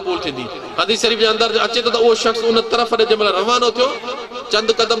तुंहिंजी क़बूल थींदी। हदीस शरीफ़ जे अंदरि अचे थो त उहो शख़्स उन तरफ़ ॾे जंहिंमहिल रवानो थियो, चंद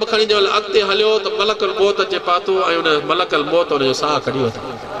क़दम खणी जंहिंमहिल अॻिते हलियो त मलकुल मौत अचे पातो ऐं उन मलकुल मौत उनजो साह कढी वरितो।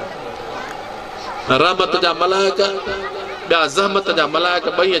 रहमत जा मलाइका ॿिया ज़हमत जा मलाइका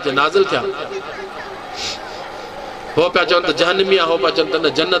ॿई अचे नाज़िल थिया। हो पिया चवनि त जहन्नमी आहे, हो पिया चवनि त न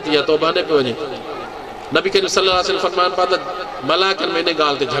जन्नत आहे, तौबा न पियो वञे। नबी करीम सल्लल्लाहु अलैहि वसल्लम फरमाइनि पिया त मलाइकनि में इन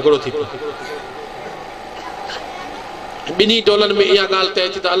ॻाल्हि ते झगड़ो थी पियो। ॿिन्ही टोलनि में इहा ॻाल्हि तइ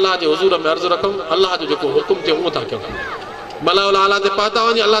थी त अल्लाह जे हुज़ूर में अर्ज़ु रखूं, अल्लाह जो जेको हुकुम थिए उहो था कयूं। मलाउल आला ते पहुता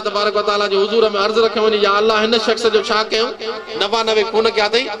वञी अल्लाह तबारक व तआला जे हुज़ूर में अर्ज़ु रखे वञी, या अल्लाह हिन शख़्स जो छा कयूं? 99 खून कया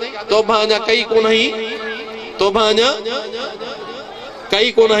अथई, तौबा अञा कई कोन हुई, तौबा अञा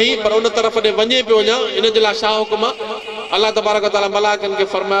कई कोन हुई, पर उन तरफ़ ॾे वञे पियो अञा। इन जे लाइ छा हुकुम आहे? अल्लाह तबारक व तआला मलाइकनि खे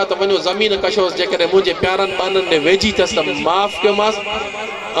फरमायो त वञो ज़मीन कशोसि, जेकॾहिं मुंहिंजे प्यारनि पाननि ॾे वेझी अथसि त माफ़ कयोमांसि,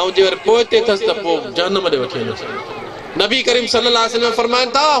 ऐं जे वरी पोइ ते अथसि त पोइ जहन्नम ॾे वठी वञोसि। नबी करीम सल्लल्लाहु अलैहि वसल्लम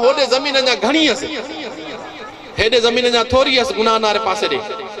फरमाइनि था होॾे ज़मीन अञा घणी हुअसि, हेॾे ज़मीन अञा थोरी हुअसि गुनाह वारे पासे ॾे,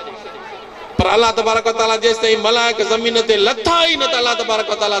 पर अल्लाह तबारक व तआला जेसि ताईं मलाइक ज़मीन ते लथा ई न त अल्लाह तबारक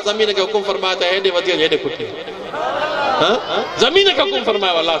व तआला ज़मीन खे हुकुम फरमायो त हेॾे वधी हेॾे पुठि ज़मीन खे हुकुम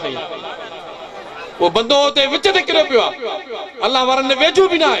फरमायो अल्लाह साईं। वो बंदो हुते विच ते किरियो पियो आहे, अल्लाह वारनि ने वेझो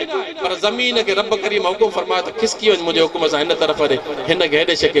बि न आहे, पर ज़मीन खे रब करीम हुकुम फरमायो त खिसकी वञ मुंहिंजे हुकुम सां हिन तरफ़ ॾे, हिन खे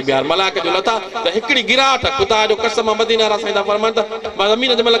हेॾे छके ॿिहार। मलाइक जो लथा त हिकिड़ी गिराहट, ख़ुदा जो कसम मदीना वारा साईं था फरमाइनि त मां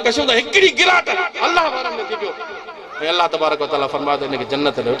ज़मीन जे महिल कशूं त हिकिड़ी गिराहट अल्लाह वारनि ने थी पियो ऐं अल्लाह तबारक व तआला फरमायो त हिनखे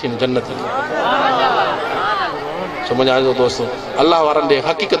जन्नत ॾे वठी जन्नत। मुंहिंजा दोस्तो अल्लाह वारनि ॾे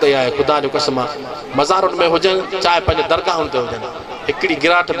हक़ीक़त इहा आहे, ख़ुदा जो कसम आहे, मज़ारुनि में हुजनि चाहे पंहिंजे दरगाहुनि ते हुजनि, हिकिड़ी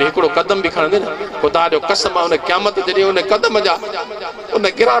गिराहट बि हिकिड़ो कदम बि खणंदे न, ख़ुदा जो कसम आहे उन क़यामत जे ॾींहुं उन कदम जा, उन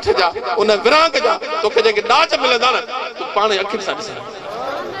गिराहट जा, उन विरांग जा तोखे जेके ॾाज मिलंदा न तूं पाण अखियुनि सां ॾिसंदा।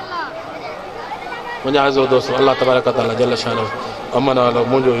 मुंहिंजा दोस्तो अल्लाह तबारक व तआला जल शानो अमन वालो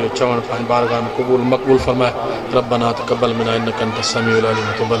मुंहिंजो इहो चवणु पंहिंजी बारगाह में क़बूल मक़बूल फरमाए। रब्बना तक़ब्बल मिन्ना इन्नका अंतस समीउल अलीम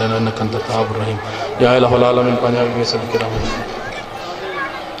व तुब अलैना इन्नका अंतत तव्वाबुर रहीम। या इलाहुल आलमीन पंहिंजा बि सदके रहमत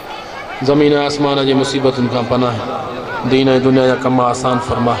ज़मीन आसमान जी मुसीबतुनि खां पनाह, दीन ऐं दुनिया जा कम आसान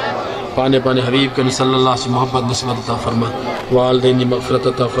फरमा, पंहिंजे हबीब करीम सल्लल्लाहु अलैहि मोहब्बत निस्बत अता फरमा, वालिदैन जी मग़फ़िरत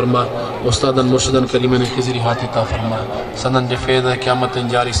अता फरमा, उस्तादनि मुर्शिदनि करीमनि ख़िज़री हाथ अता फरमा, सनन जे फैज़ क़यामत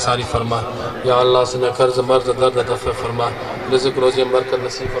जारी सारी फरमा। या अल्लाह सजा कर्ज़ मर्ज़ दर्द दफ़े फरमा, रिज़्क़ रोज़ी बरकत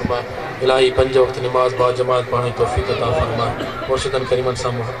नसीब फरमा। इलाही 5 वक़्त नमाज़ बा जमात पढ़ण तौफ़ीक़ अता फरमा, मुर्शिदनि करीमनि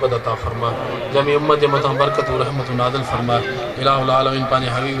सां मोहब्बत अता फरमा, जमी उम्मत जे मथां बरकत रहमत नाज़िल फरमा। इलाहुल आलमीन पंहिंजे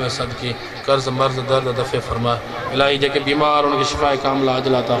हबीब सदके कर्ज़ मर्ज़ दर्द दफ़े फरमा। इलाही जेके बीमार उनखे शिफ़ाए कामिला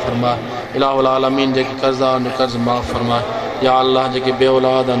अजल अता फरमा। इलाहुल आलमीन जेके कर्ज़ा उन कर्ज़ माफ़ फरमा। या अल्लाह जेके बे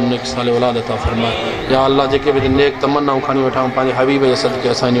औलाद आहिनि नेक साल औलाद अता फरमा या अल्लाह जेके बि नेक तमन्नाऊं खणी वेठा आहियूं पंहिंजे हबीब जे सदके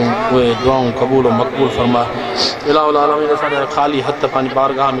असांजूं उहे दुआऊं क़बूल और मक़बूल फरमा इलाहुल आलमीन असांजा ख़ाली हथ पंहिंजी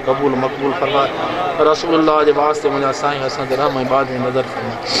बारगाह में क़बूल मक़बूल फरमा रसूलुल्लाह जे वास्ते मुंहिंजा साईं असां ते रहम ऐं बाद में नज़र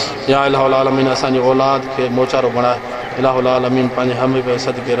फरमा या इलाहुल आलमीन असांजी औलाद खे मोचारो बणाए इलाहुल आलमीन पंहिंजे हबीब जे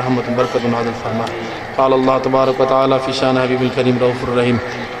सदके रहमत बरकत नाज़िल फरमा قال الله تبارك وتعالى في شان حبيب الكريم رؤوف الرحيم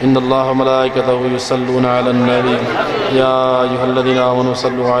إن الله وملائكته يصلون على النبي يا أيها الذين آمنوا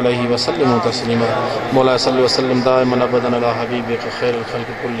صلوا عليه وسلموا تسليما مولاي صل وسلم دائما أبدا على حبيبك خير الخلق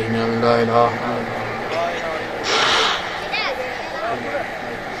كلهم لا إله إلا الله